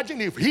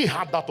 imagine if he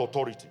had that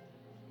authority.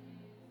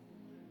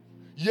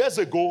 Years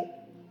ago,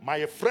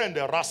 my friend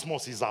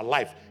Erasmus is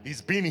alive.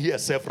 He's been here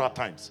several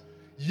times.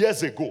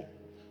 Years ago,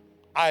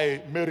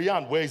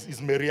 Marianne, where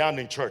is Marianne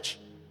in church?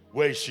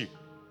 Where is she?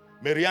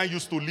 Marianne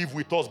used to live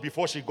with us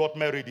before she got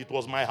married. It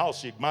was my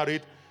house. She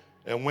married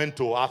and went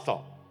to Arthur.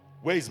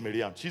 Where is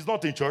Marianne? She's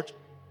not in church.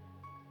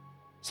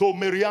 So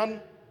Marianne,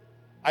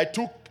 I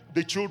took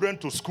the children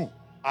to school.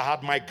 I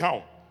had my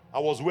gown. I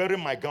was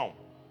wearing my gown.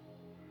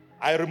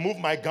 I removed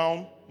my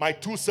gown. My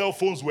 2 cell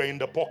phones were in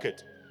the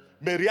pocket.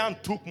 Marianne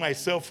took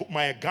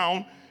my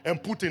gown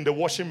and put in the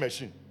washing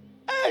machine.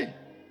 Hey!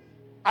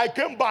 I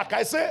came back.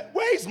 I said,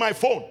 where is my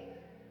phone?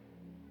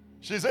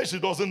 She said she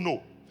doesn't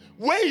know.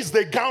 Where is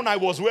the gown I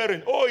was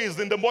wearing? Oh, it's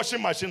in the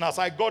washing machine. As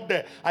I got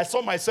there, I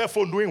saw my cell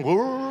phone doing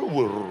whir,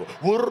 whir,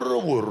 whir,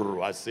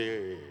 whir. I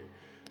say,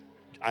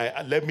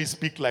 let me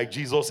speak like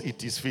Jesus,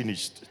 it is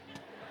finished.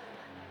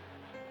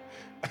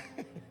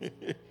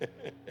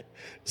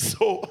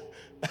 So,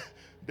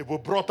 they were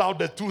brought out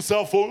the 2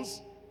 cell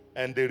phones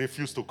and they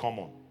refused to come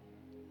on.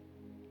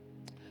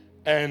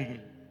 And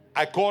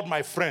I called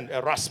my friend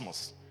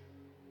Erasmus,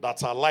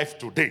 that's alive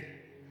today.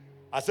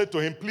 I said to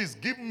him, please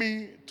give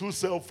me 2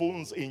 cell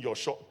phones in your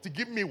shop.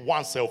 Give me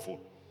 1 cell phone,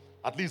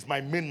 at least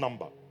my main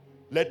number.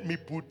 Let me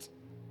put,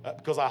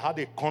 because I had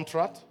a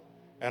contract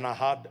and I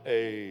had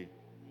a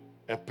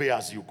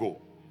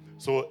pay-as-you-go.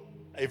 So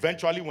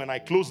eventually when I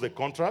closed the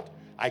contract,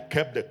 I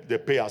kept the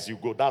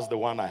pay-as-you-go. That's the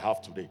one I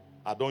have today.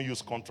 I don't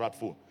use contract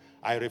phone.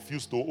 I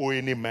refuse to owe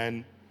any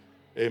man,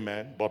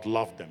 amen, but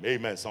love them.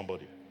 Amen,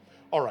 somebody.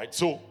 All right,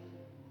 so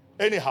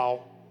anyhow,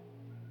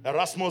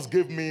 Erasmus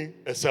gave me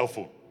a cell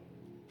phone.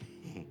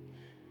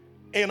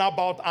 In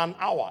about an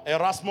hour,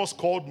 Erasmus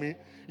called me.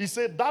 He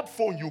said, that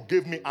phone you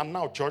gave me, and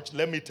now, church,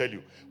 let me tell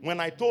you,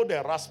 when I told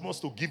Erasmus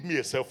to give me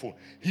a cell phone,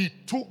 he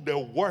took the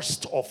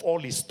worst of all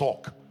his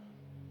stock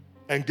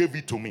and gave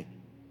it to me.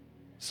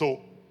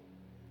 So,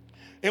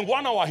 in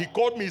 1 hour, he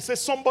called me. He said,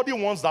 somebody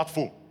wants that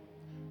phone.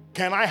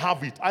 Can I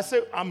have it? I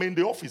said, I'm in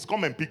the office.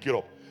 Come and pick it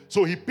up.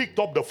 So he picked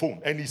up the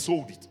phone and he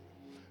sold it.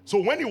 So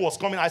when he was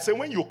coming, I said,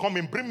 when you come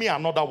in, bring me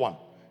another one.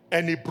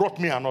 And he brought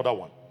me another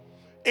one.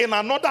 In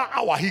another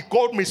hour, he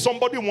called me,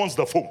 somebody wants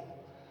the phone.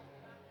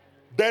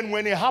 Then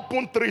when it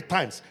happened 3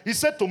 times, he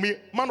said to me,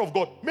 man of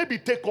God, maybe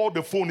take all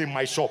the phone in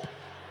my shop.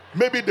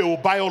 Maybe they will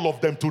buy all of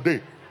them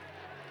today.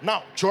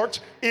 Now, church,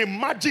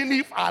 imagine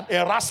if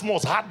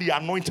Erasmus had the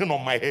anointing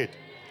on my head.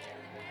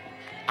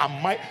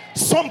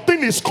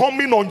 Something is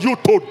coming on you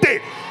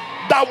today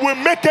that will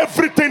make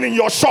everything in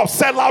your shop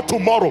sell out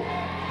tomorrow.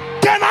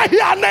 Can I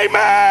hear an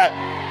amen?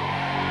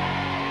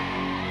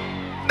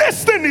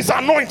 This thing is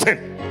anointing.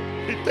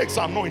 It takes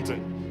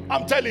anointing.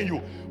 I'm telling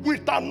you,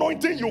 with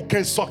anointing you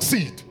can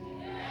succeed.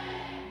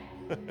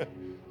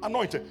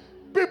 Anointing.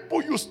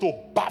 People used to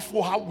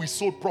baffle how we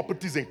sold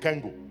properties in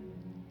Kengo.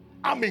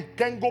 I'm in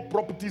Kengo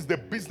Properties, the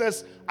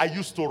business I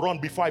used to run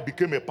before I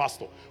became a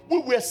pastor. We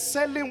were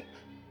selling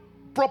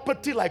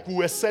property like we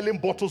were selling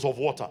bottles of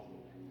water.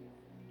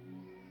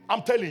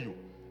 I'm telling you,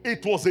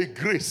 it was a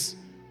grace,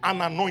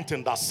 an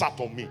anointing that sat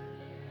on me.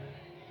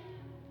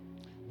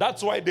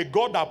 That's why the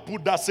God that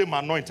put that same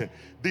anointing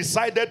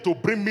decided to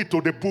bring me to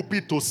the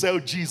pulpit to sell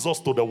Jesus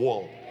to the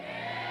world.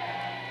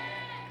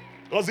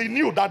 Because he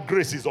knew that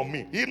grace is on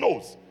me. He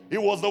knows. He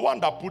was the one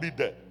that put it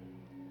there.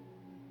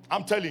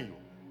 I'm telling you.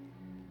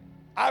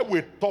 I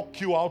will talk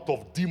you out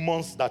of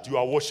demons that you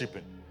are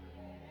worshiping.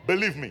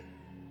 Believe me.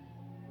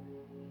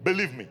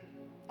 Believe me.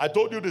 I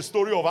told you the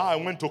story of how I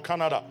went to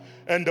Canada,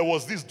 and there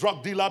was this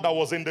drug dealer that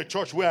was in the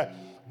church where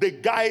the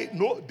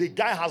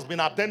guy has been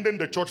attending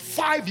the church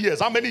 5 years.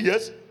 How many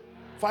years?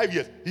 5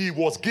 years. He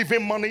was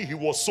giving money, he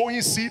was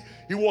sowing seed,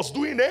 he was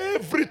doing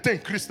everything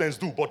Christians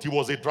do, but he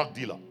was a drug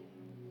dealer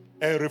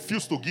and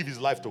refused to give his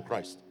life to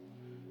Christ.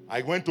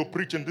 I went to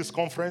preach in this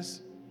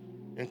conference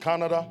in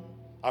Canada.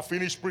 I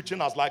finished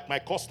preaching, as like my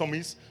custom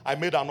is, I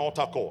made an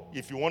altar call.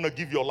 If you want to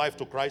give your life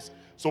to Christ.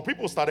 So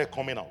people started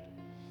coming out.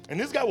 And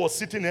this guy was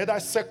sitting in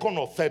that second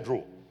or third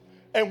row.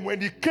 And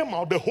when he came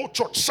out, the whole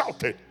church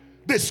shouted.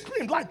 They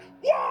screamed like,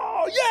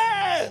 "Wow,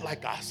 yeah!"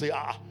 Like I say,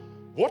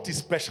 what is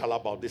special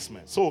about this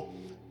man? So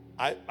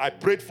I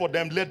prayed for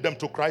them, led them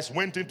to Christ,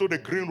 went into the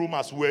green room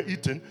as we were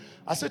eating.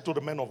 I said to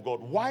the man of God,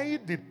 why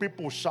did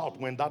people shout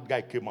when that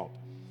guy came out?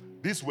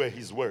 These were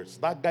his words.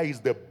 That guy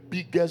is the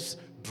biggest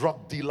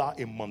drug dealer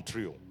in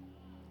Montreal,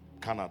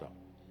 Canada.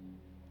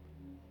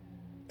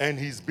 And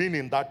he's been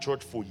in that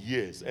church for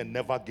years and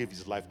never gave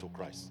his life to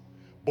Christ.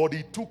 But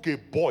he took a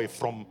boy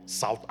from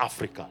South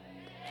Africa.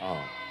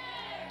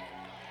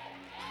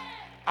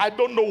 I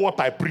don't know what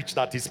I preached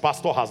that his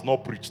pastor has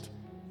not preached.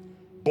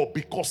 But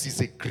because it's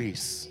a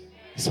grace,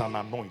 it's an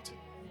anointing.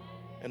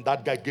 And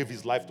that guy gave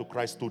his life to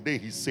Christ. Today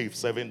he's saved,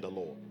 serving the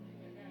Lord.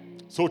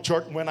 So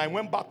church, when I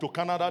went back to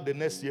Canada the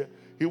next year,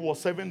 he was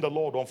serving the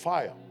Lord on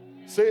fire.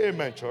 Say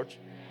amen, church.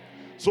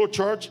 So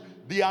church,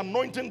 the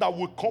anointing that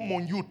will come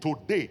on you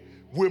today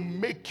will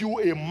make you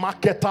a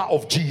marketer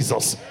of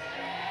Jesus.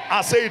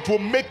 I say it will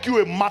make you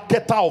a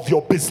marketer of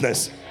your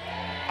business.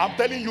 I'm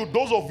telling you,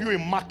 those of you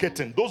in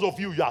marketing, those of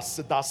you that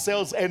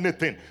sells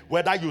anything,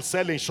 whether you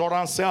sell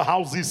insurance, sell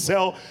houses,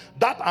 sell,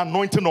 that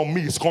anointing on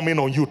me is coming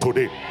on you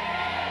today.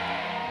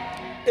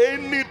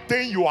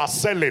 Anything you are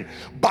selling,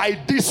 by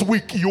this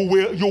week you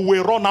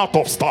will run out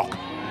of stock.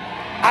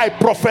 I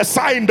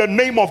prophesy in the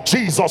name of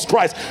Jesus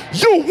Christ,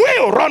 you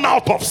will run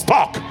out of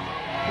stock.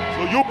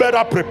 So you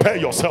better prepare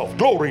yourself.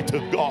 Glory to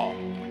God.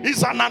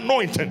 It's an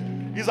anointing.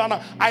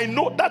 I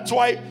know that's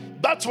why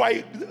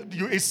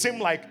it seems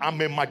like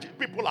I'm a magic.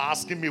 People are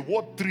asking me,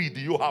 what tree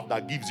do you have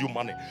that gives you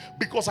money?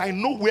 Because I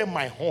know where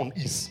my horn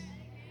is.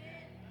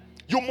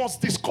 You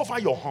must discover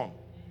your horn.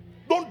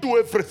 Don't do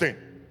everything.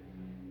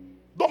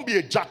 Don't be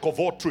a jack of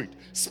all trades.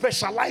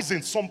 Specialize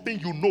in something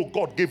you know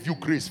God gave you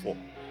grace for.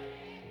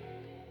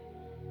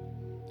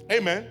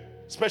 Amen.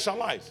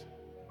 Specialize.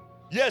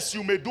 Yes,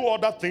 you may do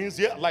other things.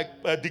 Yeah,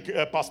 like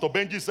Pastor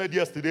Benji said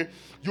yesterday,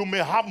 you may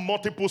have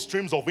multiple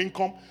streams of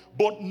income,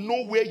 but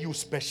know where you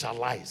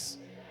specialize.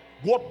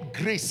 What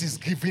grace is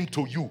given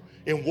to you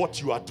in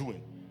what you are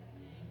doing.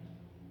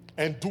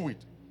 And do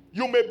it.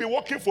 You may be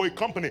working for a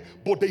company,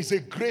 but there is a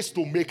grace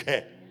to make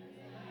hair.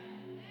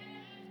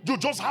 You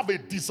just have a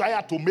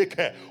desire to make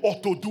hair or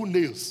to do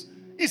nails.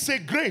 It's a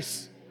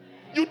grace.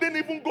 You didn't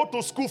even go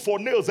to school for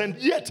nails, and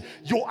yet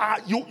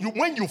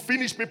when you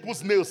finish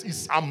people's nails,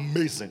 it's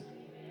amazing.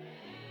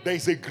 There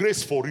is a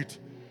grace for it.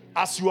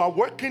 As you are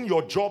working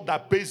your job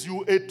that pays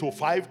you 8 to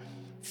 5,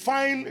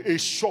 find a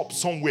shop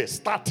somewhere,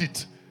 start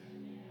it,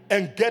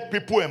 and get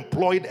people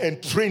employed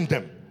and train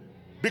them.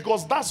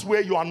 Because that's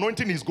where your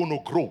anointing is going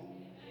to grow.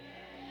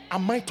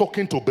 Am I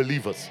talking to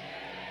believers?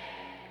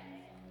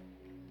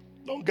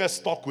 Don't get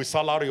stuck with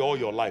salary all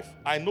your life.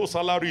 I know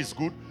salary is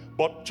good,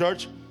 but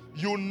church,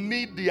 you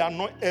need the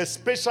anointing,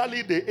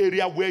 especially the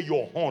area where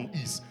your horn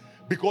is.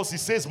 Because he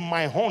says,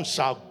 my horn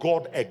shall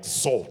God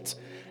exalt,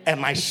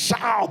 and I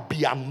shall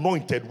be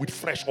anointed with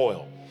fresh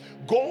oil.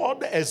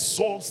 God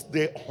exalts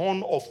the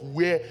horn of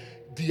where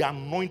the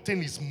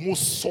anointing is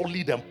most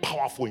solid and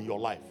powerful in your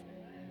life.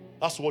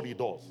 That's what he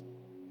does.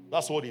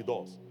 That's what he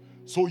does.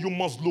 So you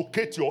must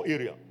locate your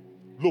area.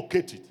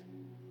 Locate it.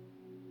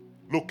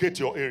 Locate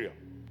your area.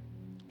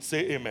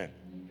 Say amen.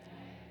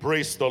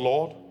 Praise the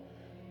Lord.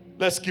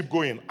 Let's keep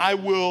going.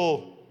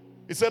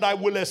 He said, I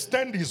will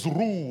extend his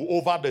rule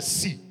over the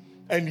sea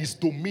and his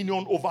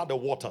dominion over the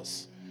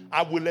waters.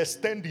 I will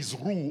extend his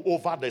rule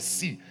over the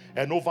sea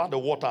and over the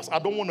waters. I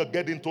don't want to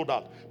get into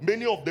that.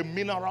 Many of the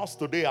minerals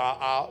today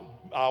are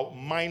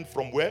mined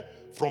from where?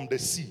 From the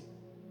sea.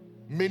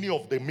 Many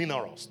of the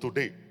minerals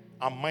today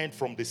are mined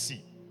from the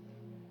sea.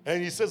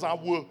 And he says, I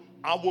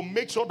will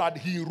make sure that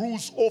he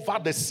rules over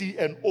the sea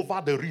and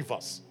over the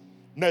rivers.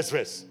 Next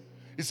verse.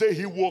 He said,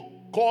 he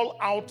will call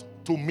out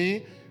to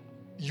me,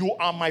 you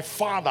are my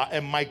Father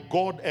and my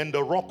God and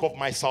the rock of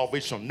my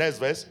salvation. Next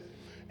verse.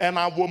 And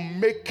I will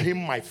make him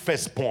my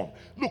firstborn.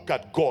 Look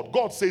at God.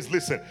 God says,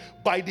 listen,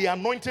 by the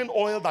anointing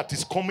oil that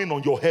is coming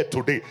on your head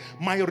today,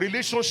 my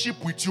relationship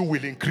with you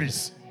will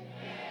increase.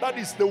 That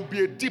is, there will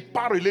be a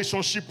deeper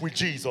relationship with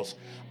Jesus.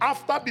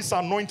 After this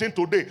anointing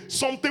today,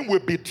 something will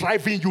be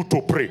driving you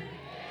to pray.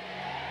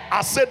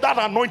 I said that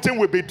anointing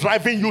will be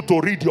driving you to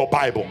read your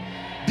Bible.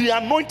 The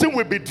anointing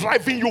will be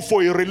driving you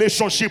for a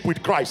relationship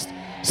with Christ.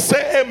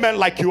 Say amen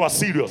like you are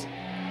serious.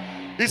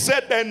 He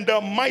said, and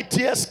the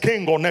mightiest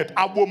king on earth,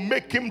 I will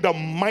make him the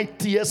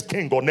mightiest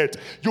king on earth.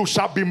 You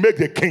shall be made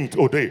a king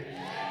today.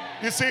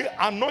 You see,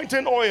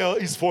 anointing oil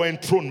is for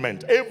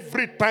enthronement.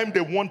 Every time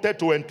they wanted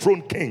to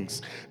enthrone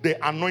kings, they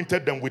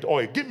anointed them with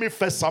oil. Give me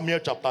 1 Samuel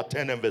chapter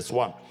 10 and verse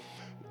 1.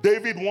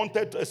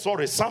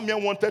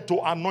 Samuel wanted to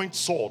anoint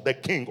Saul, the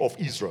king of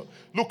Israel.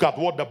 Look at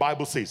what the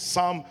Bible says.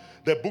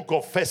 The book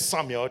of 1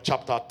 Samuel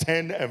chapter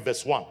 10 and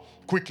verse 1.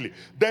 Quickly.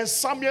 Then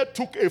Samuel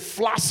took a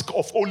flask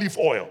of olive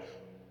oil.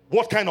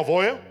 What kind of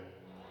oil?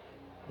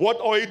 What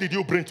oil did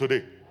you bring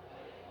today?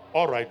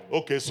 All right.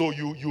 Okay, so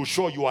you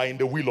sure you are in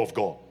the will of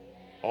God?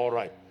 All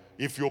right.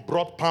 If you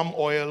brought palm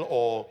oil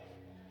or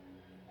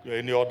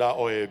any other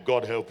oil,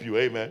 God help you.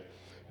 Amen.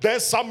 Then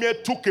Samuel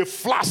took a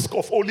flask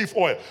of olive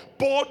oil,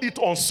 poured it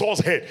on Saul's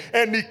head,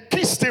 and he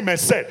kissed him and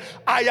said,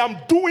 I am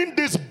doing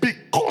this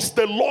because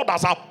the Lord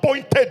has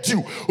appointed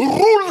you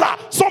ruler.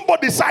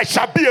 Somebody say, I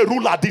shall be a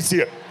ruler this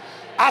year.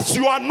 As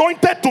you are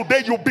anointed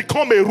today, you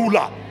become a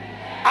ruler.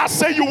 I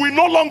say you will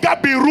no longer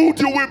be ruled,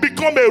 you will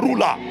become a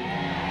ruler.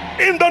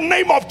 In the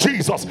name of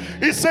Jesus.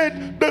 He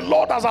said, the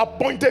Lord has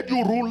appointed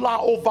you ruler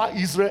over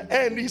Israel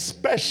and his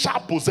special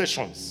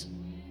possessions.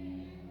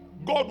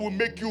 God will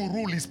make you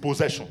rule his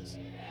possessions.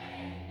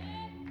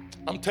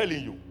 I'm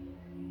telling you.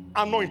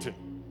 Anointing.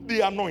 The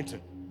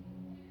anointing.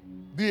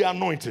 The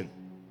anointing.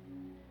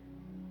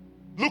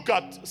 Look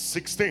at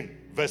 16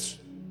 verse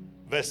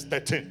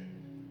 13.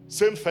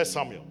 Same 1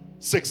 Samuel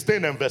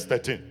 16 and verse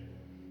 13.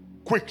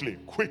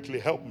 Quickly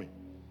help me.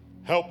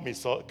 Help me,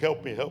 sir.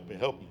 Help me.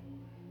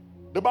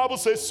 The Bible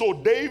says, so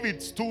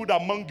David stood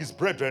among his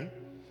brethren,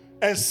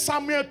 and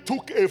Samuel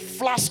took a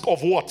flask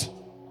of what?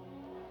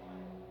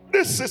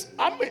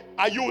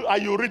 Are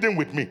you reading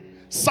with me?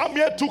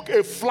 Samuel took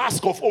a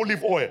flask of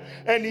olive oil,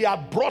 and he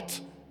had brought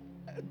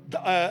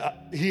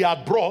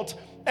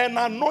and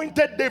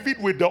anointed David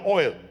with the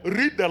oil.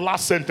 Read the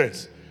last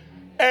sentence.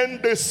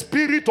 And the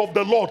Spirit of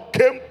the Lord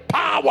came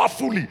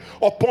powerfully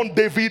upon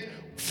David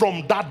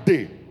from that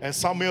day. And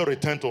Samuel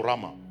returned to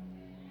Ramah.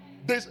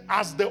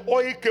 As the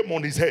oil came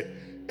on his head,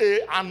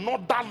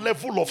 another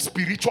level of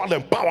spiritual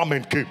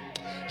empowerment came.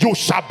 You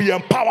shall be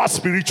empowered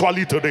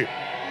spiritually today.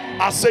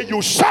 I say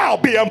you shall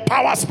be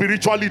empowered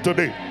spiritually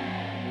today.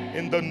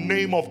 In the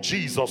name of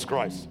Jesus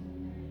Christ.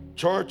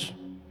 Church,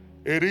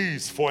 it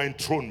is for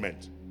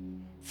enthronement.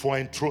 For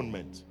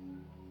enthronement.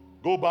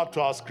 Go back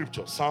to our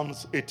scripture,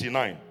 Psalms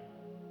 89.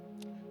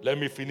 Let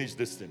me finish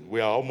this thing. We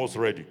are almost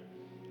ready.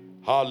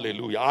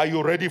 Hallelujah. Are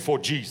you ready for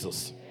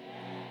Jesus?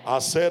 I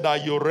said, are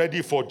you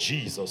ready for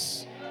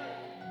Jesus?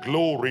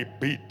 Glory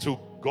be to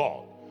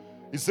God.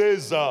 He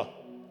says,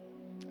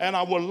 and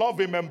I will love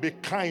him and be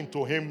kind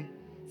to him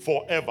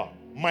forever.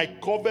 My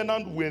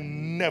covenant will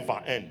never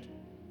end.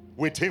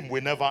 With him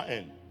will never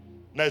end.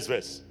 Next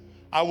verse.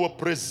 I will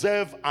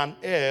preserve an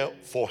heir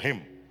for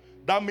him.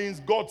 That means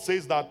God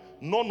says that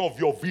none of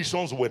your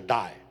visions will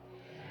die.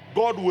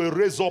 God will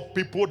raise up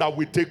people that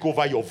will take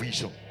over your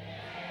vision.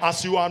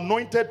 As you are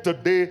anointed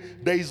today,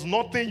 there is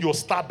nothing you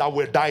start that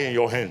will die in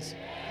your hands.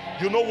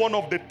 You know, one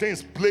of the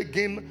things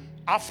plaguing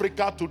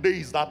Africa today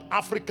is that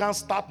Africans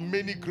start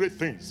many great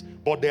things,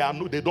 but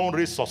they don't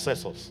raise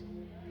successors.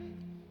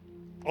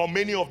 Or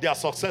many of their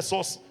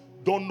successors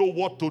don't know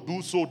what to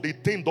do, so the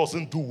thing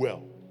doesn't do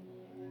well.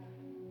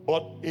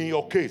 But in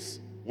your case,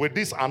 with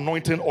this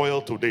anointing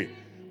oil today,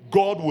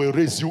 God will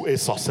raise you a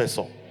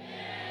successor.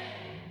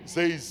 He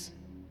says,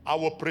 I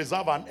will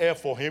preserve an heir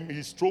for him.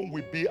 His throne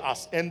will be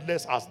as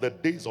endless as the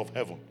days of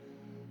heaven.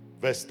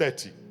 Verse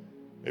 30.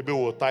 Maybe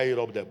we'll tie it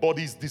up there. But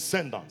his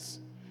descendants,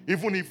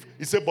 even if,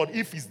 he said, but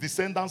if his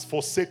descendants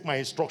forsake my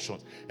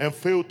instructions and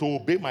fail to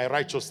obey my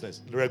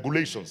righteousness,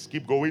 regulations,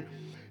 keep going.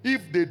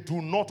 If they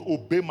do not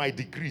obey my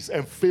decrees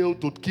and fail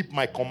to keep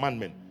my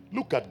commandment,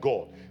 look at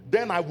God.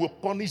 Then I will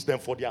punish them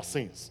for their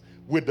sins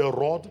with the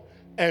rod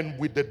and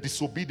with the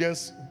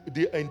disobedience,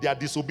 and their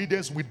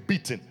disobedience with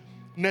beating.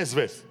 Next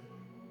verse.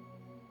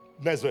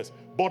 Next verse.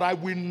 But I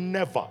will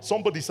never,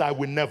 somebody say, I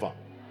will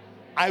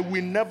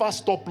never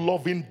stop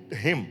loving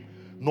him,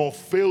 nor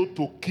fail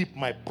to keep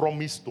my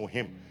promise to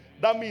him.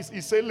 That means he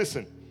said,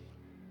 listen,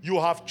 you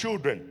have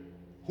children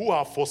who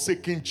have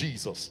forsaken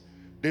Jesus.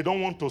 They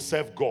don't want to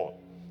serve God.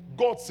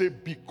 God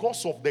said,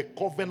 because of the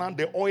covenant,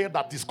 the oil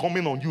that is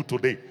coming on you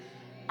today,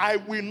 I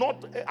will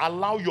not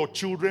allow your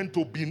children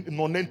to be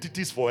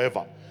non-entities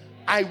forever.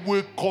 I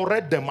will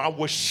correct them. I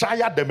will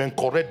shire them and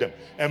correct them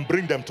and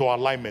bring them to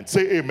alignment.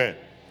 Say amen.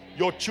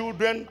 Your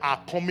children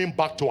are coming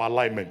back to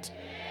alignment.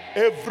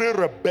 Every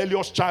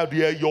rebellious child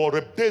here,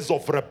 your days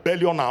of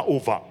rebellion are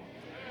over.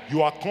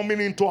 You are coming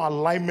into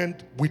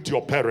alignment with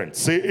your parents.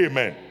 Say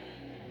amen.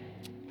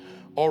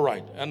 All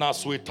right. And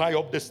as we tie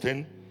up this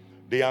thing,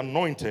 the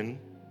anointing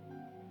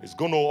is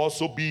going to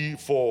also be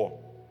for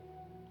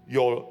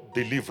your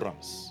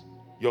deliverance.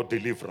 Your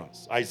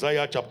deliverance.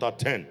 Isaiah chapter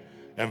 10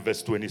 and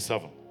verse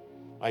 27.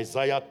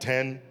 Isaiah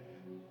 10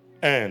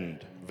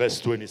 and verse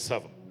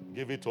 27.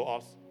 Give it to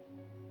us.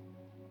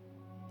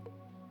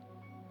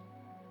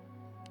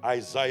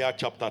 Isaiah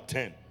chapter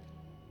 10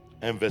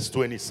 and verse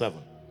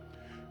 27.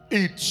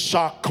 It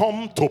shall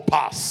come to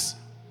pass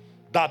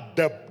that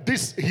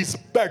his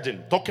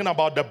burden, talking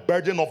about the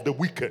burden of the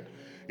wicked,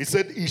 He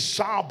said, it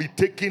shall be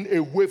taken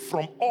away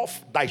from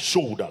off thy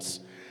shoulders,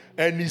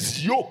 and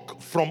his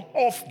yoke from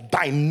off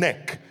thy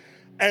neck,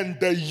 and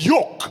the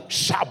yoke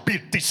shall be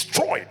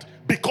destroyed.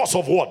 Because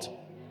of what?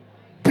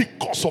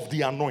 Because of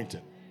the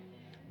anointing.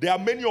 There are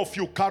many of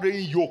you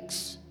carrying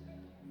yokes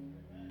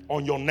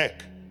on your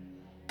neck,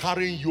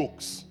 carrying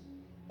yokes,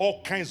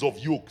 all kinds of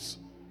yokes,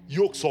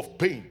 yokes of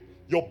pain.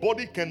 Your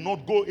body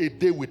cannot go a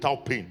day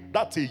without pain.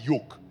 That's a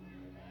yoke.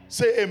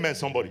 Say amen,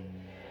 somebody.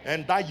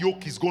 And that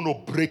yoke is going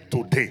to break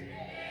today.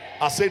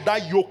 I said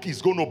that yoke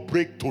is going to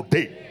break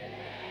today.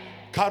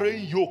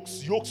 Carrying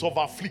yokes, yokes of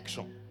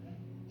affliction,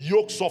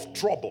 yokes of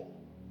trouble.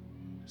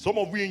 Some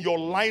of you in your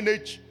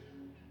lineage,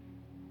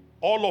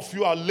 all of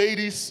you are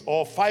ladies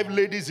or 5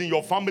 ladies in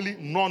your family,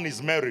 none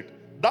is married.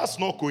 That's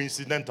not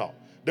coincidental.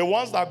 The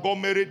ones that got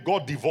married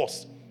got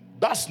divorced.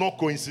 That's not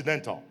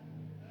coincidental.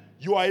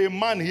 You are a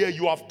man here,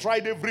 you have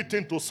tried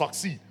everything to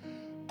succeed.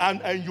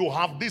 And you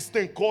have this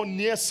thing called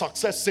near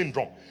success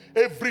syndrome.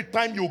 Every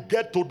time you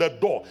get to the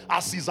door,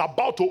 as it's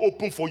about to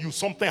open for you,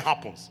 something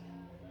happens.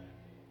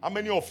 How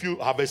many of you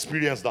have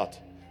experienced that?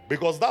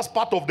 Because that's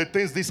part of the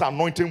things this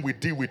anointing we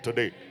deal with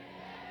today.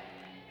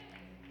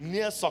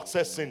 Near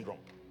success syndrome.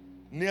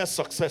 Near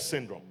success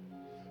syndrome.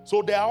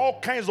 So there are all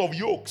kinds of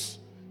yokes.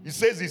 He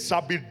says it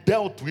shall be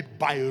dealt with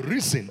by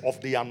reason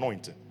of the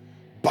anointing.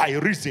 By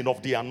reason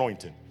of the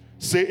anointing.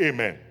 Say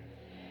amen.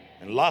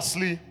 And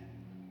lastly,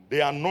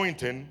 the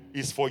anointing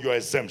is for your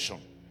exemption.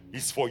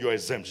 It's for your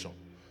exemption.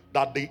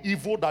 That the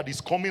evil that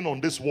is coming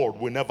on this world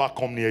will never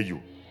come near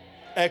you.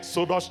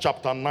 Exodus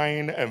chapter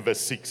 9 and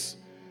verse 6.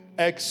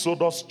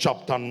 Exodus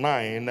chapter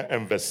 9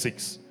 and verse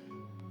 6.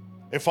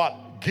 In fact,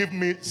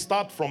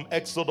 start from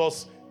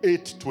Exodus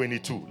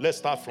 8:22. Let's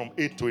start from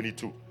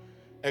 8:22.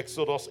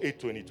 Exodus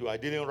 8:22. I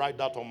didn't write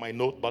that on my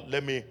note, but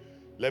let me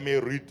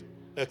read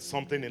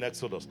something in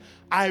Exodus.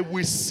 I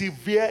will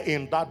severe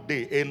in that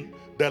day in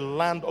the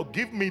land. Or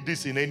give me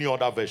this in any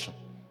other version.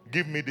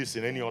 Give me this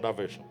in any other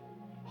version.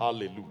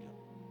 Hallelujah.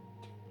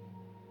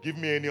 Give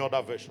me any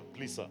other version,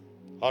 please, sir.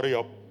 Hurry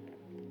up.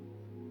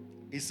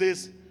 It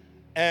says,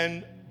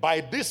 and by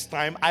this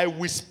time I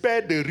will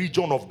spare the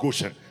region of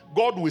Goshen.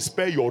 God will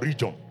spare your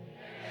region.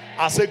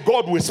 I say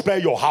God will spare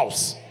your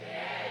house.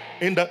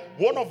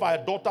 One of our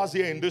daughters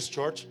here in this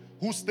church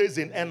who stays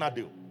in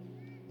Enadale,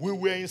 we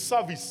were in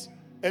service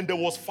and there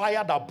was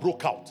fire that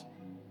broke out.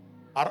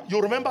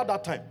 You remember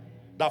that time?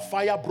 That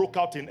fire broke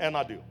out in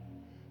Enadale.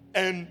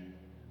 And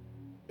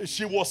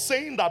she was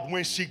saying that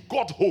when she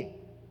got home,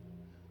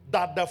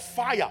 that the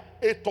fire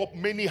ate up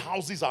many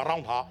houses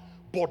around her,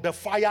 but the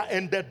fire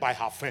ended by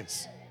her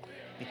fence.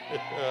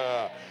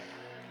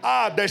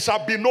 There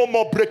shall be no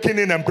more breaking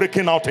in and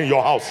breaking out in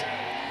your house.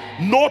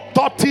 No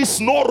tortoise,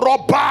 no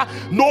robber,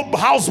 no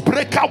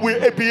housebreaker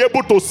will be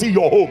able to see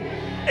your home.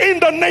 In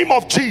the name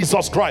of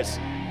Jesus Christ.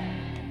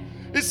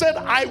 He said,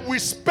 I will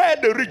spare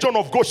the region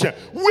of Goshen,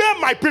 where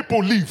my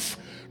people live.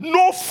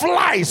 No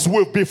flies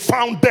will be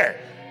found there.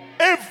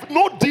 If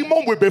no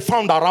demon will be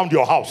found around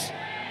your house.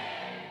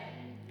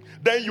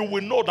 Then you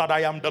will know that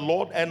I am the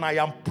Lord, and I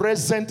am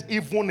present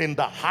even in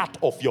the heart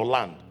of your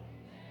land.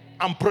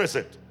 I'm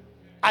present.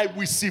 I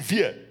will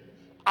severe.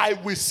 I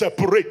will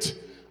separate.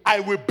 I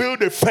will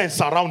build a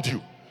fence around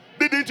you.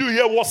 Didn't you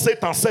hear what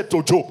Satan said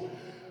to Job?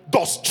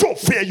 Does Job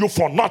fear you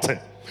for nothing?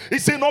 He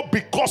said, not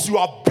because you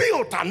have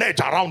built an edge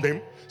around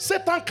him.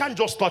 Satan can't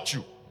just touch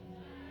you.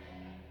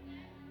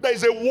 There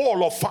is a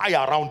wall of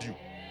fire around you.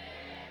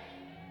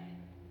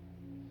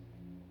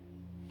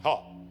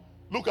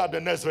 Look at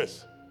the next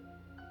verse.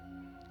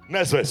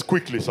 Next verse,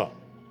 quickly, sir.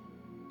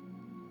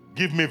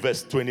 Give me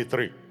verse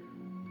 23.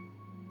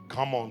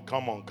 Come on,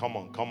 come on, come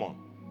on, come on.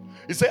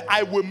 He said,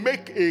 I will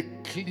make a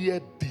clear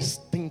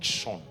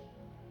distinction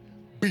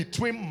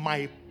between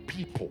my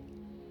people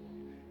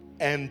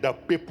and the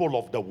people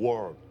of the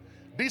world.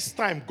 This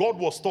time, God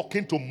was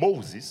talking to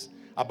Moses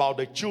about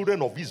the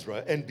children of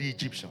Israel and the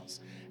Egyptians.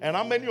 And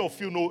how many of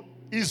you know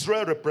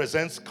Israel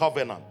represents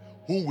covenant,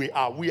 who we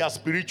are? We are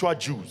spiritual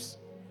Jews.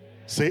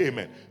 Say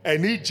amen.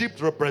 And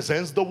Egypt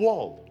represents the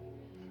world.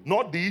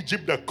 Not the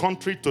Egypt, the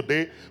country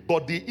today,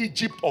 but the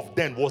Egypt of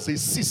then was a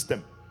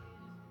system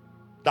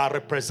that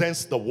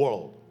represents the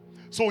world.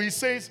 So he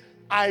says,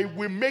 I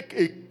will make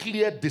a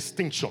clear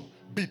distinction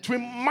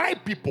between my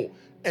people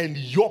and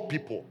your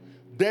people.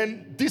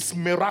 Then this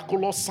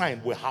miraculous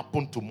sign will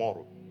happen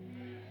tomorrow.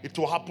 It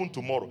will happen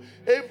tomorrow.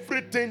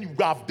 Everything you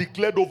have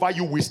declared over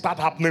you will start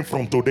happening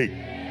from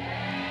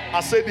today. I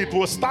said it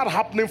will start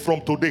happening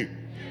from today.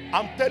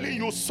 I'm telling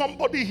you,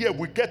 somebody here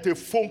will get a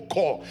phone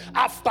call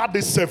after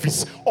this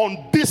service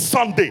on this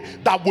Sunday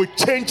that will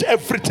change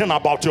everything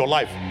about your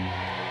life.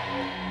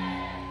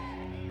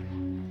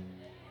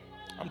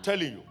 I'm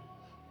telling you.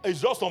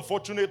 It's just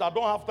unfortunate I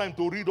don't have time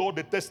to read all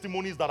the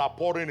testimonies that are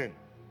pouring in.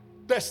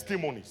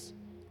 Testimonies.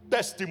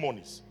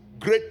 Testimonies.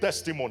 Great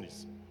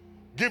testimonies.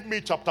 Give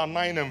me chapter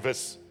 9 and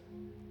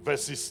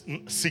verses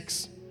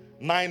 6.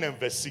 9 and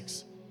verse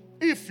 6.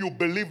 If you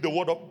believe the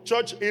word of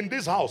church in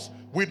this house,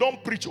 we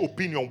don't preach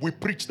opinion, we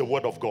preach the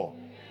word of God.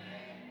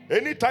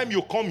 Anytime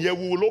you come here,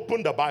 we will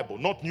open the Bible,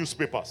 not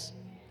newspapers.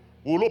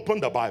 We'll open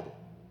the Bible.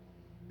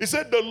 He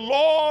said, the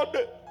Lord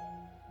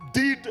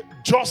did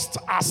just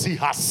as he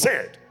has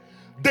said.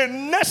 The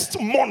next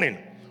morning,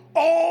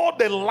 all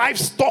the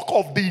livestock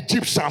of the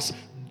Egyptians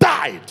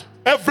died.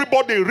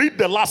 Everybody read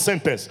the last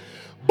sentence.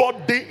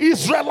 But the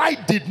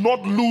Israelite did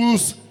not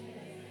lose.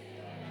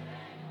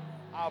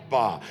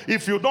 Abba.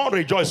 If you don't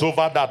rejoice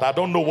over that, I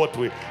don't know what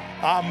we.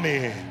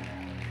 Amen.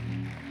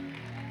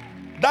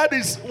 That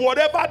is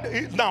whatever.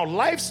 Now,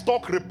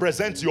 livestock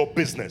represents your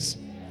business.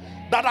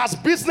 That as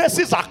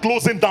businesses are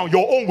closing down,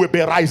 your own will be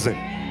rising.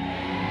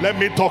 Let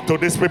me talk to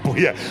these people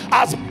here.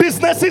 As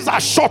businesses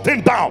are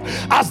shutting down,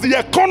 as the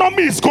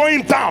economy is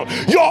going down,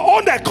 your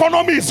own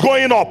economy is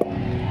going up.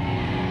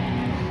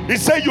 He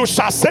said, you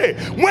shall say,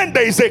 when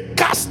there is a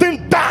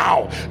casting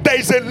down, there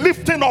is a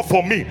lifting up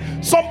for me.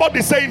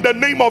 Somebody say, in the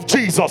name of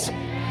Jesus,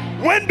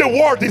 when the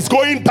world is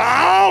going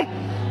down,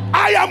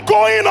 I am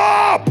going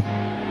up.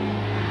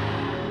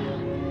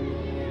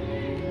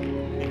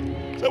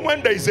 So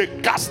when there is a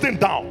casting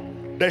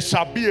down, there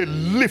shall be a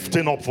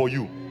lifting up for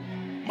you.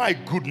 My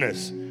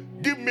goodness.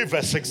 Give me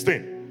verse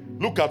 16.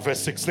 Look at verse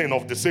 16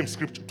 of the same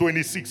scripture.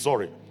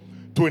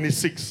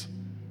 26.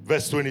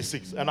 Verse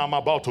 26. And I'm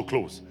about to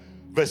close.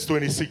 Verse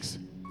 26.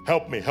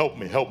 Help me.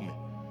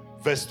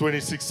 Verse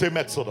 26. Same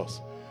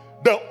Exodus.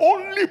 The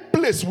only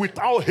place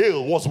without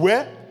hail was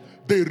where?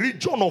 The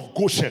region of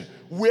Goshen,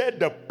 where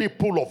the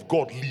people of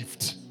God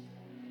lived.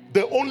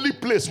 The only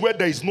place where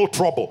there is no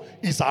trouble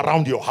is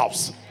around your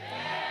house.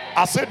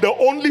 I said the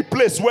only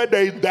place where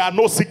there are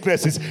no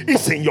sicknesses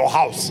is in your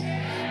house.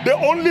 The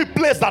only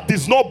place that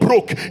is not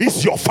broke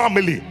is your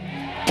family.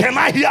 Can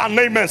I hear an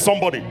amen,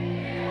 somebody?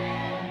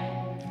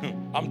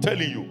 I'm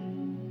telling you.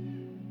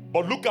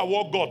 But look at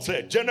what God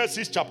said.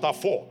 Genesis chapter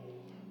 4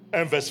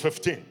 and verse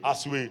 15.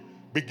 As we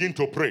begin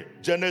to pray.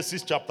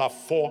 Genesis chapter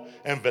 4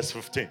 and verse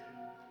 15.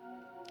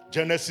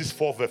 Genesis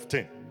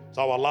 4:15. It's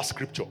our last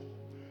scripture.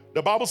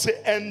 The Bible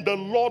says, and the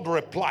Lord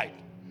replied,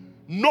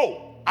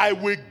 no, I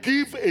will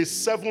give a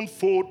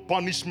sevenfold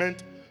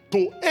punishment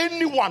to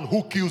anyone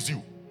who kills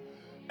you.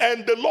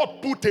 And the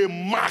Lord put a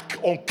mark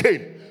on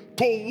Cain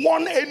to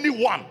warn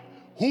anyone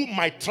who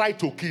might try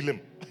to kill him.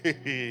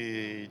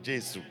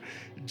 Jesus.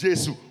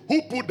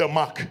 Who put the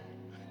mark?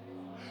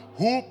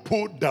 Who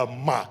put the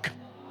mark?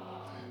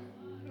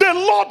 The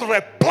Lord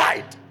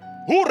replied.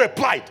 Who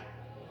replied?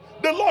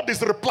 The Lord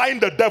is replying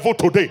the devil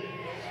today.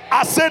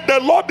 I said the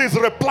Lord is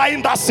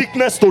replying that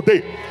sickness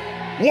today.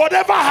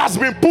 Whatever has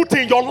been put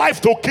in your life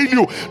to kill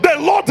you, the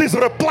Lord is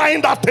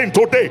replying that thing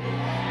today.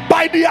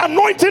 By the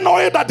anointing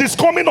oil that is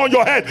coming on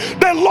your head,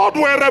 the Lord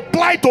will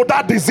reply to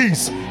that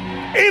disease.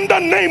 In the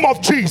name of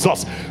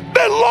Jesus.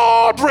 The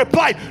Lord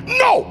replied,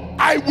 no,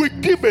 I will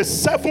give a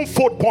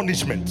sevenfold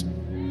punishment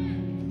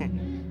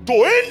to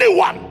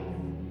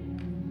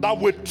anyone that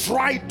will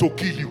try to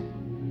kill you.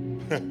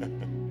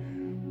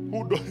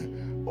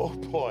 Oh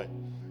boy.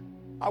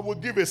 I will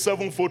give a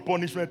sevenfold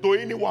punishment to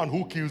anyone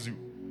who kills you.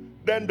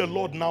 Then the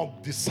Lord now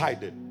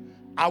decided,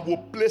 I will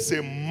place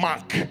a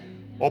mark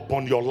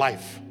upon your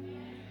life.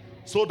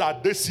 So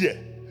that this year,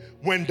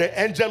 when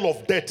the angel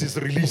of death is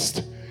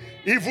released,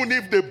 even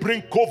if they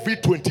bring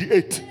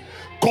COVID-28,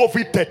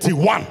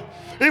 COVID-31,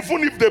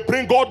 even if they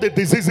bring all the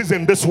diseases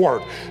in this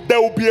world, there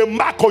will be a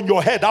mark on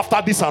your head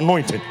after this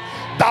anointing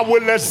that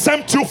will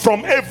exempt you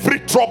from every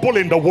trouble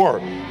in the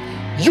world.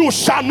 You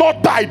shall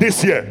not die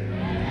this year.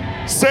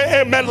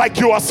 Say amen like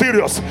you are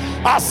serious.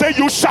 I say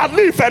you shall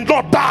live and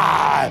not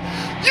die.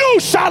 You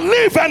shall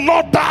live and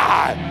not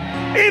die.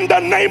 In the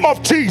name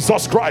of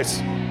Jesus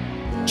Christ.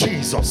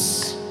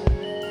 Jesus.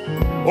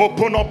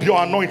 Open up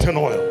your anointing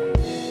oil.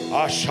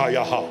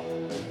 Ashayaha.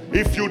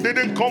 If you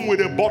didn't come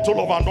with a bottle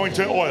of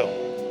anointing oil,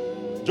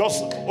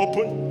 just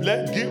open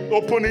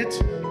it.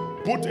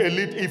 Put a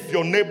lid. If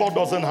your neighbor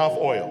doesn't have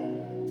oil,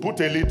 put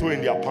a little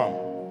in their palm.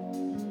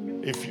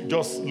 If you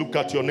just look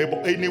at your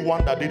neighbor,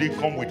 anyone that didn't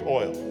come with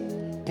oil,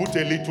 put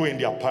a little in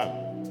their palm.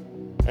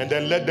 And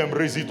then let them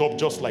raise it up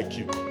just like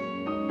you.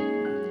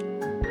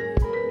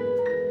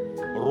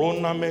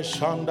 Rona me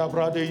shanda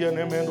brade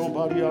yenemeno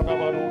bariana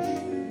barush.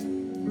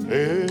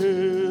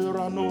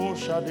 Rano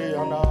shade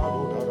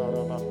anado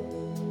dararaba.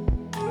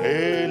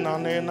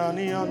 Nane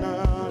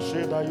naniana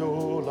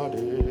shedayo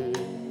lade.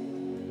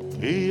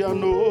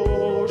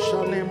 Iano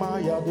shanema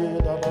yade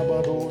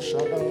darabado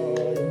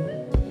shadai.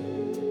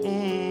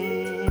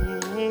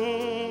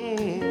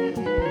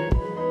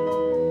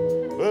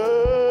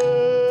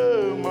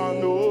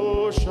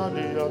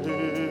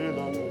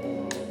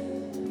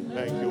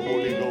 Thank you,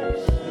 Holy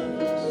Ghost.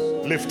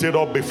 Lift it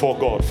up before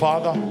God.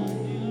 Father,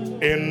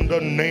 in the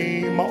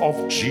name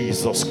of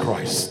Jesus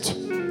Christ,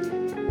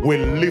 we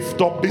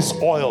lift up this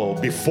oil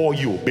before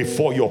you,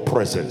 before your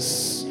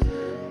presence.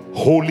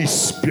 Holy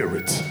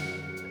Spirit,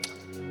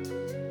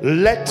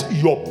 let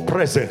your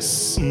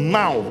presence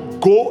now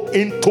go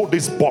into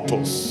these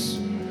bottles.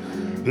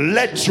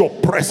 Let your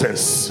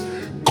presence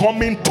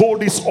come into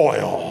this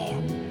oil.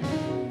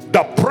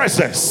 The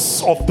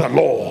presence of the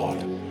Lord,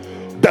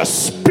 the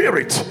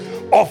Spirit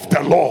of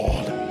the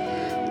Lord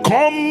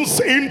comes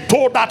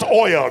into that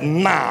oil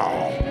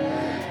now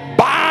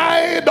by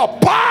by the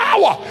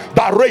power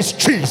that raised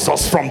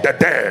Jesus from the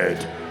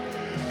dead.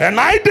 And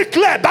I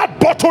declare that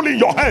bottle in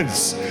your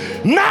hands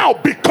now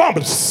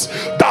becomes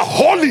the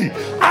holy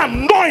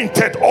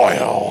anointed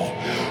oil.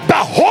 The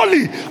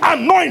holy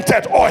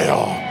anointed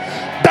oil.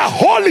 The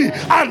holy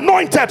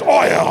anointed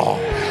oil.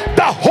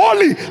 The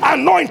holy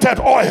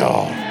anointed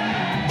oil.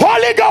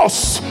 Holy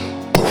Ghost.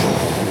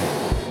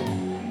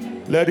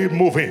 Let it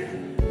move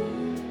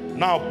in.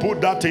 Now put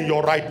that in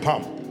your right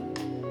palm.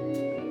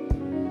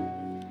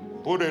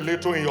 Put a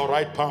little in your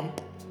right palm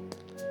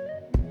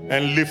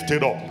and lift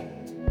it up.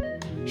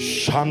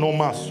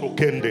 Shanoma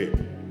sokende.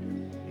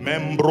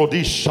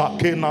 Membrodi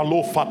shakena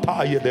lo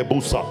fataye de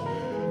busa.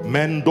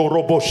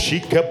 Mendorobo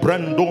shike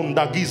brandon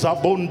da giza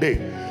bonde.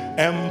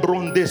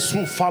 Embronde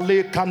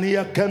sufale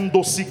kania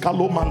kendo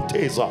sikalo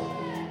manteza.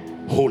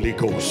 Holy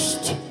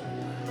Ghost.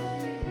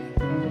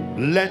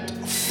 Let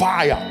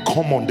fire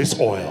come on this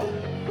oil.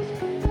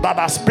 That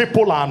as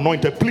people are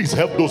anointed, please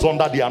help those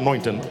under the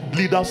anointing.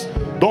 Leaders,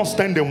 don't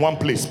stand in one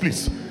place,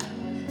 please.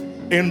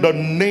 In the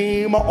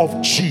name of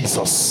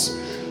Jesus,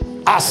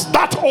 as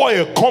that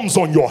oil comes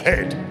on your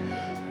head,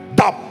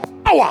 the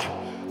power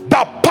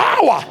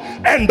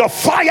and the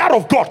fire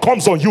of God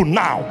comes on you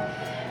now.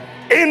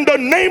 In the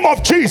name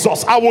of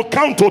Jesus, I will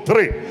count to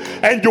 3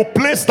 and you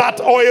place that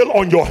oil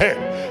on your head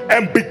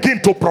and begin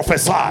to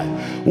prophesy.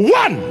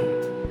 1,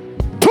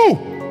 2,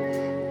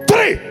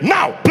 3.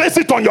 Now place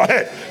it on your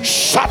head.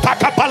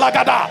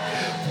 Shatakapalagada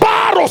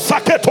Baro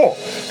Saketo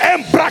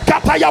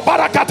Embrakata ya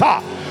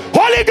barakata.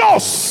 Holy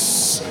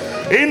Ghost.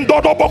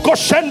 Indodoboko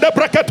shende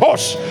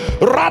breketosh.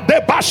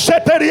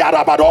 Radebasheteri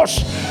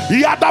arabadosh.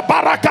 Yada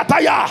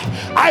barakataya.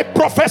 I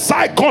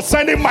prophesy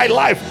concerning my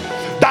life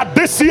that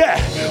this year,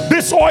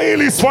 this oil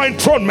is for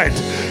enthronement,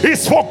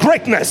 is for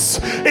greatness.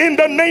 In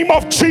the name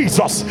of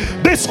Jesus,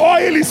 this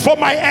oil is for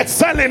my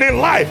excelling in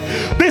life.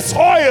 This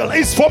oil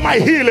is for my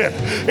healing.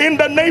 In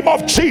the name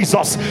of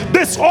Jesus,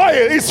 this oil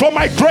is for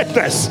my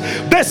greatness.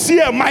 This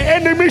year, my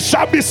enemies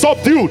shall be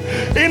subdued.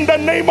 In the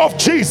name of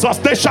Jesus,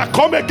 they shall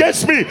come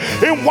against me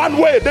in 1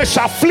 way. They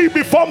shall flee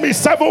before me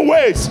 7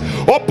 ways.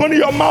 Open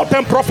your mouth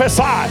and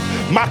prophesy.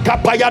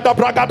 Makapayada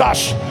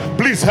bragadash.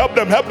 Please help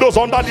them. Help those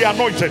under the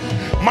anointing.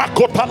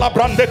 Makotala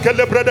brande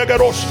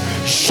kelebredegerosh.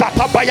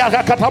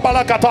 Shatabayaka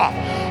katabalakata.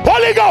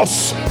 Holy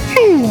Ghost,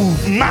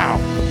 move now.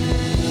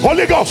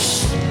 Holy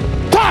Ghost,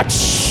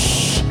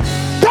 touch,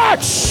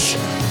 touch,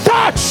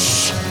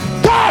 touch,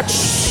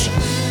 touch,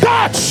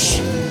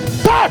 touch,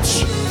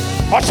 touch.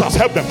 Ushers,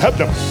 help them, help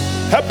them,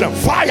 help them.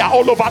 Fire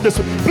all over this.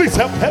 Please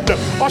help them.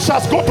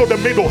 Ushers, go to the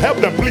middle. Help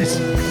them, please.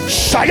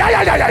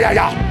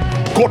 Shayayayayaya.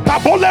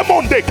 Kotabole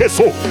monde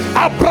keso.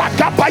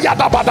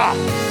 Abrakapayadabada.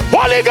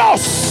 Holy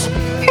Ghost,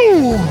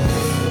 move.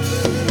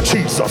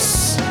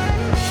 Jesus.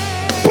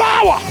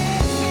 Power.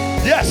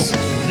 Yes,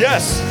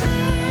 yes.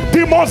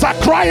 Demons are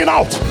crying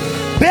out.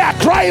 They are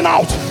crying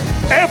out.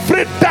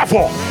 Every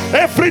devil,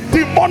 every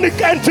demonic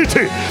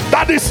entity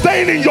that is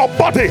staying in your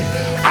body,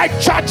 I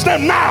charge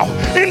them now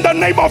in the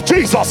name of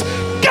Jesus.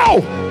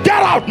 Go,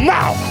 get out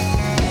now.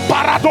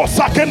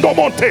 Paradosa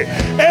kendomonte,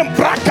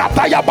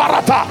 embrakata ya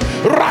barata,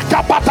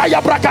 rakapata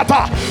ya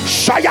brakata,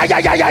 shaya ya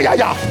ya ya ya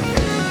ya.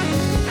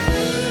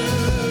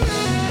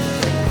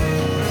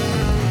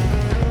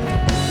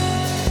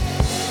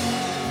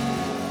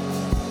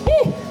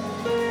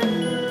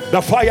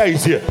 The fire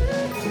is here.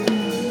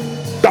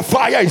 The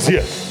fire is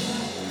here.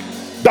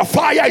 The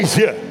fire is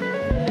here.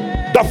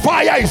 The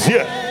fire is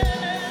here.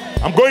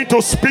 I'm going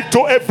to speak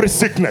to every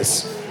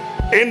sickness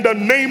in the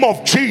name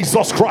of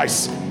Jesus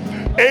Christ.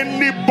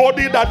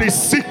 Anybody that is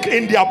sick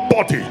in their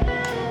body,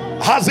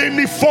 has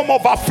any form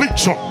of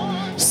affliction,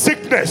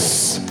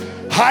 sickness,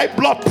 high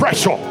blood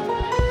pressure,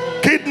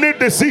 kidney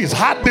disease,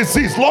 heart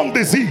disease, lung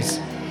disease,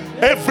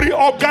 every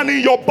organ in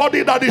your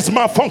body that is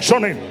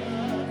malfunctioning,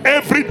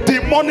 every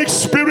demonic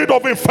spirit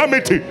of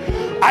infirmity,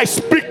 I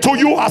speak to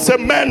you as a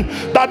man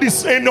that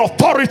is in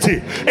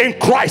authority in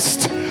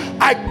Christ.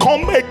 I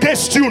come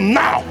against you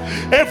now.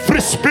 Every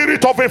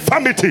spirit of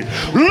infirmity,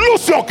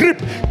 lose your grip.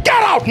 Get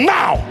out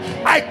now.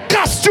 I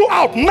cast you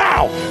out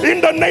now in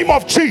the name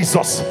of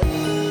Jesus.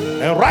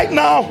 And right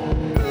now,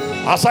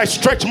 as I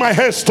stretch my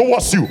hands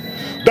towards you,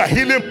 the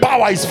healing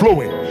power is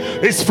flowing.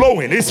 It's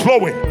flowing. It's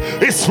flowing.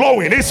 It's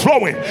flowing. It's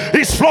flowing.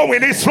 It's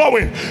flowing. It's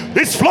flowing.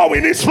 It's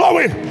flowing. It's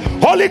flowing.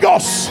 Holy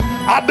Ghost,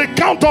 at the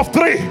count of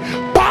 3,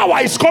 power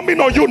is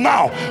coming on you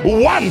now.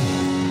 1,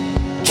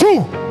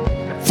 2,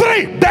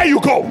 3. There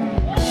you go.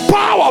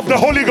 Power of the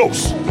Holy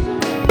Ghost.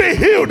 Be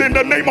healed in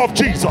the name of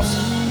Jesus.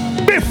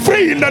 Be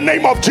free in the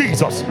name of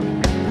Jesus.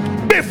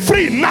 Be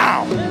free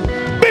now.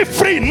 Be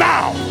free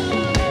now.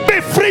 Be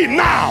free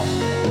now.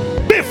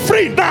 Be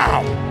free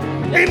now.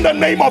 In the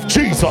name of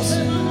Jesus.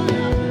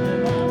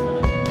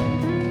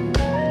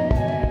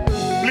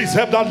 Please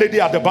help that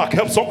lady at the back.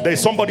 There's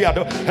somebody at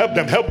the help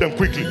them. Help them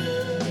quickly.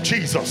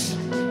 Jesus.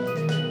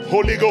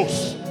 Holy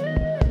Ghost.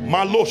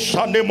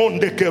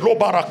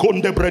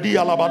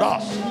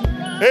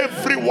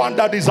 Everyone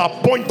that is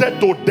appointed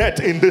to death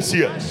in this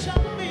year,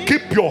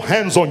 keep your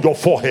hands on your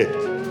forehead.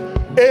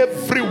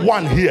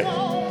 Everyone here,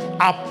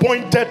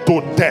 appointed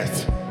to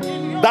death.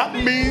 That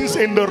means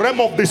in the realm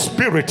of the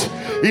spirit,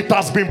 it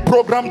has been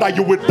programmed that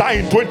you will die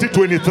in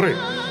 2023.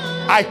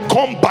 I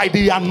come by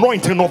the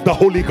anointing of the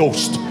Holy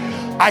Ghost.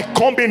 I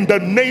come in the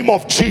name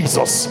of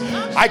Jesus.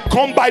 I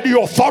come by the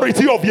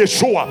authority of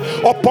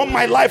Yeshua upon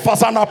my life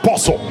as an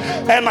apostle,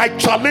 and I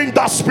challenge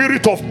that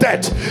spirit of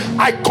death.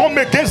 I come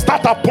against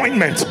that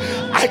appointment.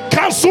 I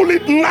cancel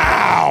it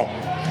now.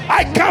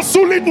 I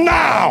cancel it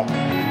now.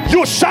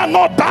 You shall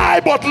not die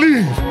but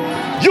live.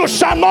 You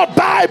shall not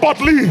die but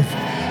live.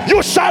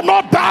 You shall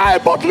not die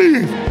but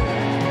live.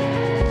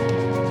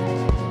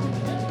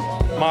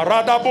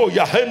 Maradabo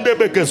yahende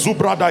beke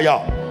zubradaya.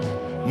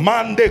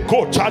 Mande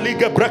ko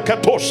chalige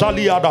breketo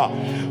shaliada.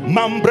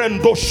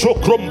 Mambrendo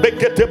shokrom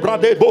bekete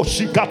bradebo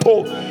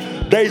shikato.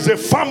 There is a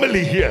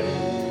family here.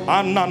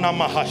 Anana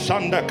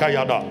mahashanda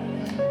kayada.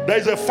 There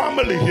is a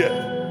family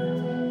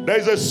here. There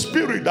is a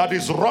spirit that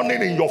is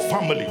running in your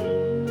family.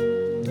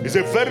 It's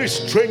a very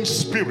strange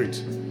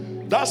spirit.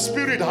 That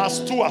spirit has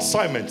two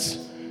assignments.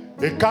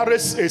 It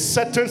carries a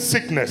certain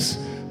sickness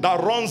that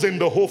runs in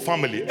the whole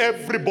family.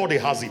 Everybody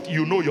has it.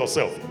 You know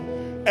yourself.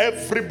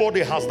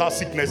 Everybody has that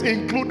sickness,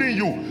 including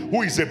you,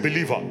 who is a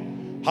believer,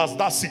 has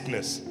that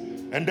sickness.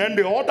 And then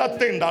the other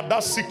thing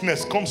that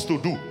sickness comes to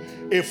do,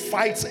 it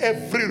fights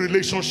every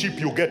relationship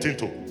you get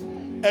into.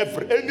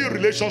 Any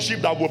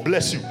relationship that will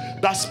bless you,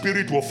 that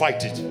spirit will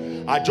fight it.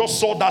 I just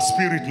saw that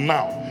spirit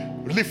now.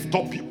 Lift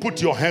up,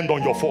 put your hand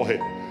on your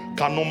forehead.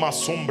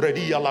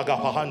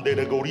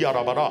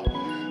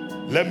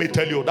 Let me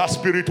tell you, that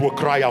spirit will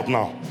cry out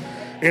now.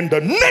 In the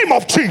name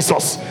of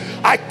Jesus,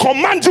 I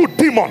command you,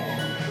 demon.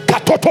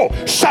 Katoto,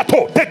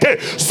 shato, teke,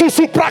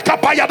 susupraka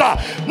payada.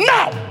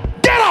 Now,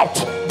 get out,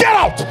 get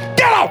out,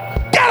 get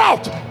out, get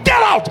out,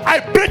 get out. I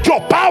break your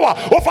power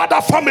over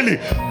that family.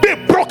 Be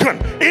broken.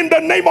 In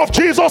the name of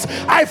Jesus,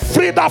 I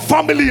free that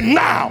family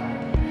now.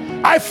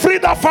 I free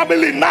that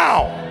family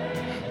now.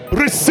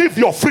 Receive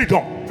your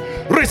freedom.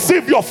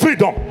 Receive your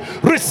freedom.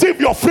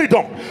 Receive your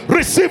freedom.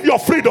 Receive your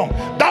freedom.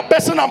 That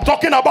person I'm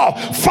talking about,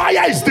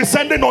 fire is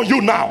descending on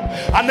you now.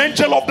 An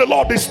angel of the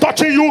Lord is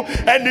touching you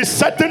and is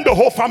setting the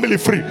whole family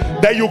free.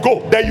 There you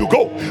go. There you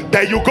go.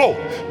 There you go.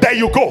 There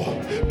you go.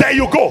 There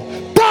you go.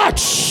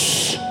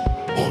 Touch.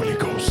 Holy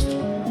Ghost.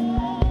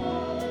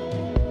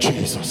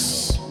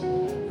 Jesus.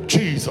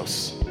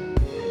 Jesus.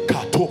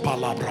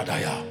 Katopala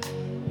bradaya.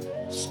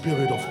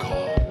 Spirit of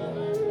God.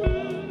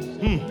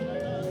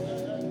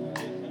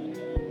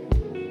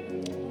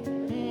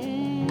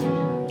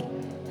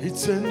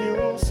 It's a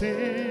new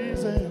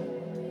season.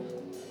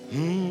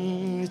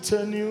 It's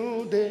a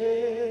new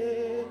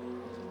day.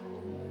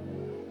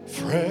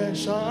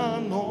 Fresh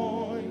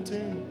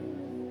anointing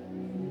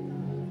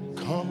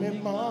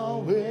coming my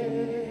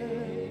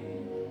way.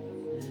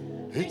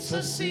 It's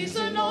a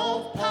season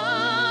of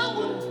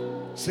power.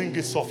 Sing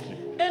it softly.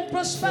 And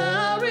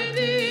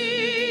prosperity.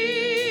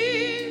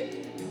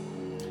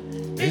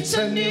 It's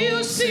a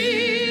new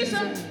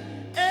season,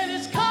 and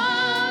it's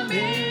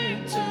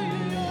coming to you.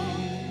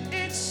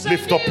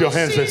 Lift up your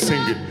hands and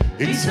sing it.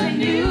 It's a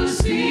new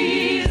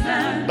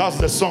season. That's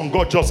the song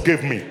God just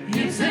gave me.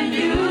 It's a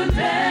new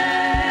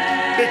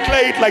day.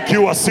 Declare it like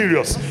you are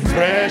serious.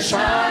 Fresh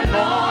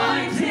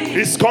anointing.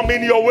 It's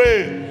coming your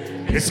way.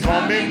 It's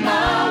coming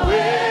my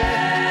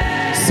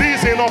way.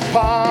 Season of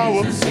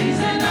power. It's a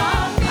season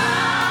of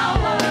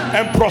power.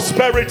 And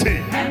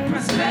prosperity. And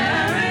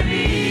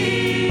prosperity.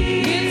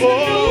 It's Oh,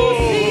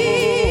 a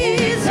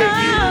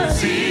new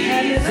season.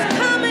 And it's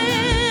coming.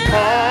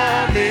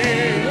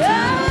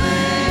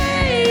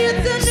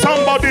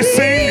 Somebody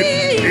sing,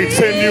 it's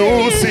a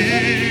new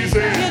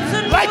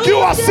season. Like you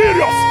are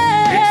serious.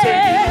 It's a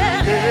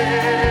new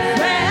day.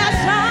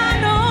 Fresh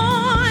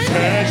anointing.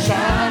 Fresh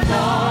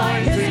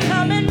anointing. It's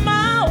coming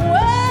my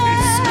way.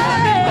 It's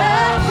coming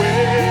my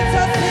way. It's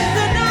a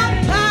season of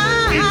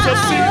power. It's a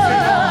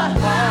season of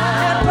power.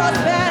 And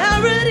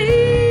prosperity.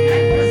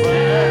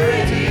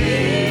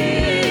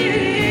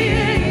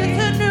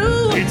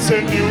 It's a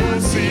new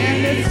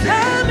season. It's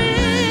coming.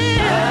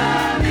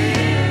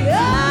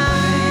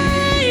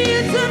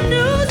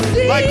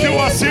 Like you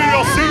are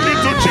serious, sing it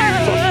to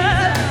Jesus.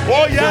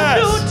 Oh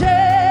yes.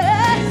 Yeah.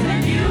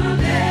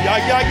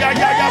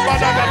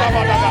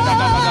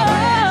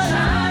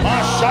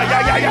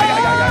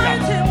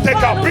 Take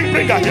her, bring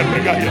her here,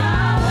 bring her here.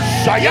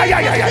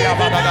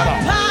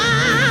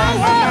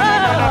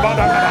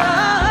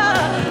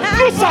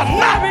 Loose her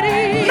now,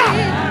 now,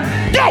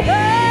 go,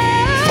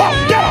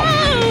 get up,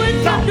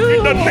 now,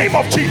 in the name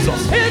of Jesus.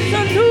 It's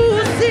a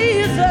new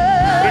season.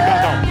 Bring her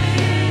down.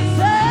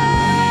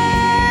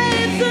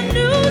 It's a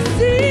new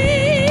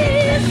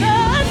season.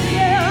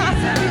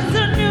 Yeah. It's a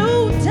new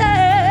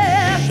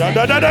day.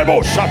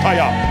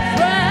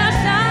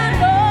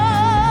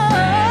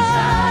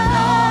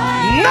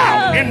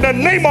 Now, in the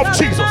name of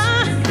Jesus,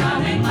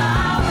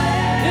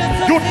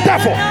 you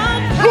devil,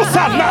 loose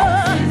her now.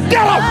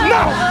 Get out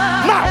now,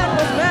 now,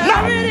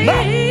 now,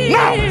 now,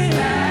 now.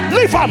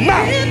 Leave her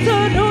now.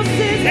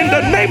 In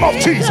the name of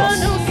Jesus.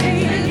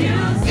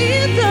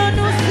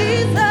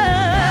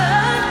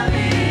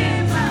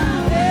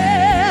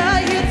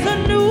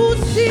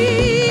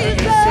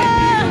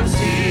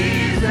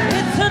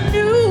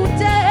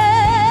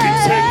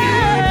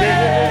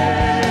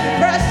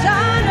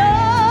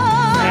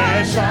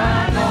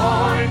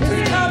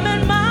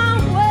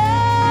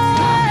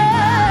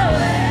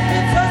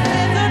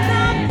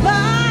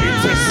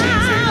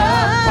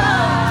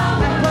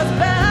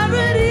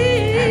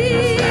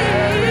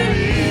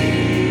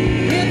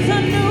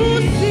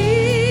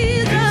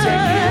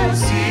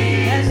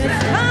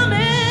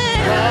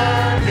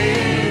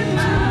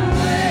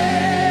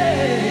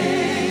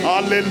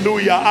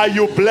 Hallelujah. Are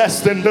you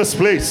blessed in this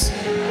place?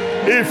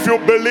 If you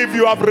believe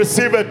you have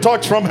received a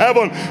touch from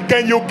heaven,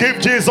 can you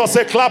give Jesus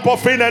a clap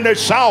of faith and a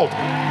shout?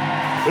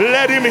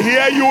 Let him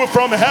hear you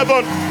from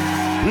heaven.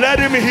 Let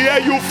him hear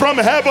you from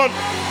heaven.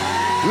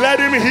 Let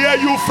him hear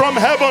you from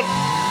heaven.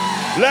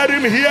 Let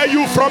him hear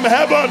you from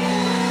heaven.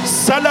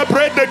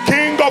 Celebrate the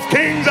King of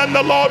Kings and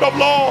the Lord of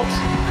Lords.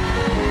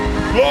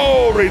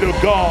 Glory to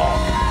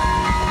God.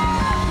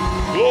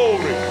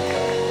 Glory.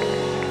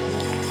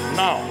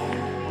 Now,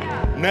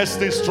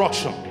 next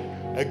instruction.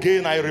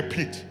 Again, I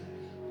repeat.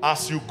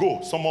 As you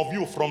go, some of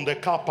you from the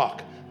car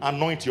park,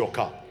 anoint your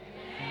car.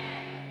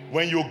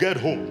 When you get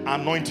home,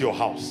 anoint your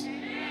house.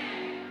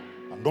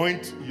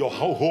 Anoint your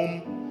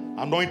home.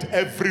 Anoint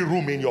every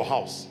room in your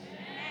house.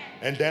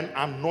 And then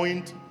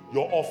anoint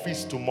your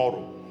office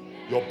tomorrow.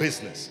 Your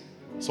business.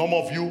 Some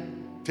of you,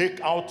 take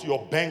out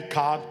your bank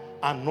card,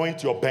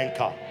 anoint your bank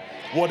card.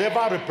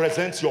 Whatever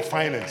represents your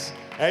finance,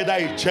 either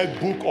a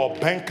checkbook or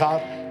bank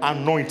card,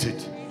 anoint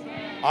it.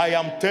 I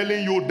am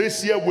telling you,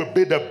 this year will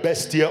be the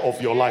best year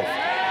of your life.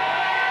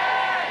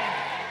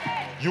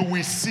 You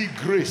will see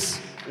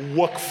grace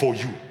work for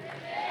you.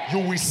 You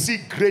will see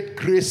great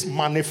grace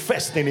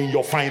manifesting in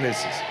your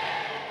finances.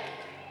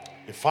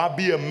 If I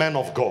be a man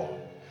of God,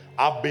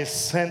 I've been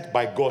sent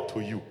by God to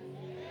you.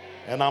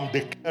 And I'm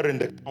declaring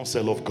the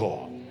counsel of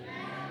God.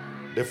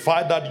 The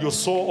fact that you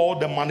saw all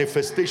the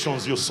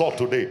manifestations you saw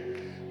today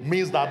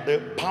means that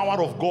the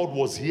power of God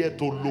was here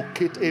to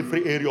locate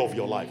every area of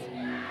your life.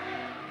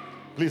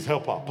 Please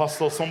help her.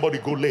 Pastor, somebody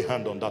go lay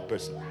hand on that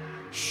person.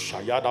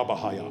 Shayada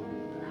Bahaya.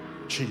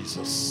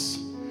 Jesus.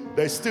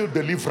 There's still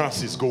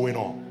deliverances going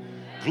on.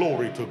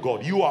 Glory to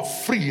God. You are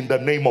free in the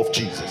name of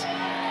Jesus.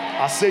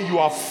 I say you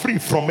are free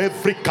from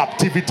every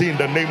captivity in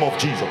the name of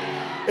Jesus.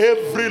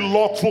 Every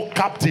lawful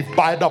captive,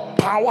 by the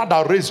power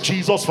that raised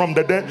Jesus from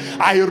the dead,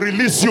 I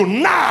release you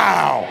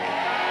now.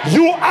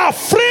 You are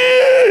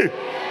free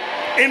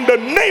in the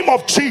name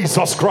of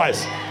Jesus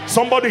Christ.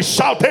 Somebody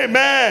shout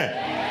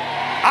amen.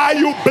 Are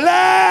you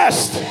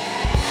blessed?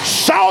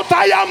 Shout,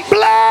 I am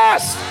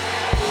blessed.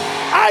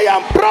 I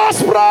am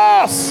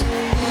prosperous.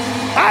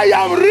 I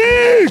am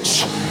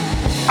rich.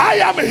 I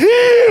am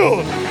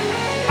healed.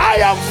 I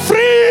am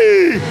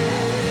free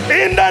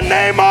in the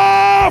name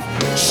of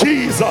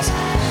Jesus.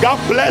 God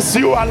bless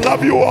you. I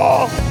love you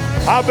all.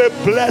 Have a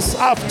blessed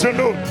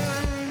afternoon.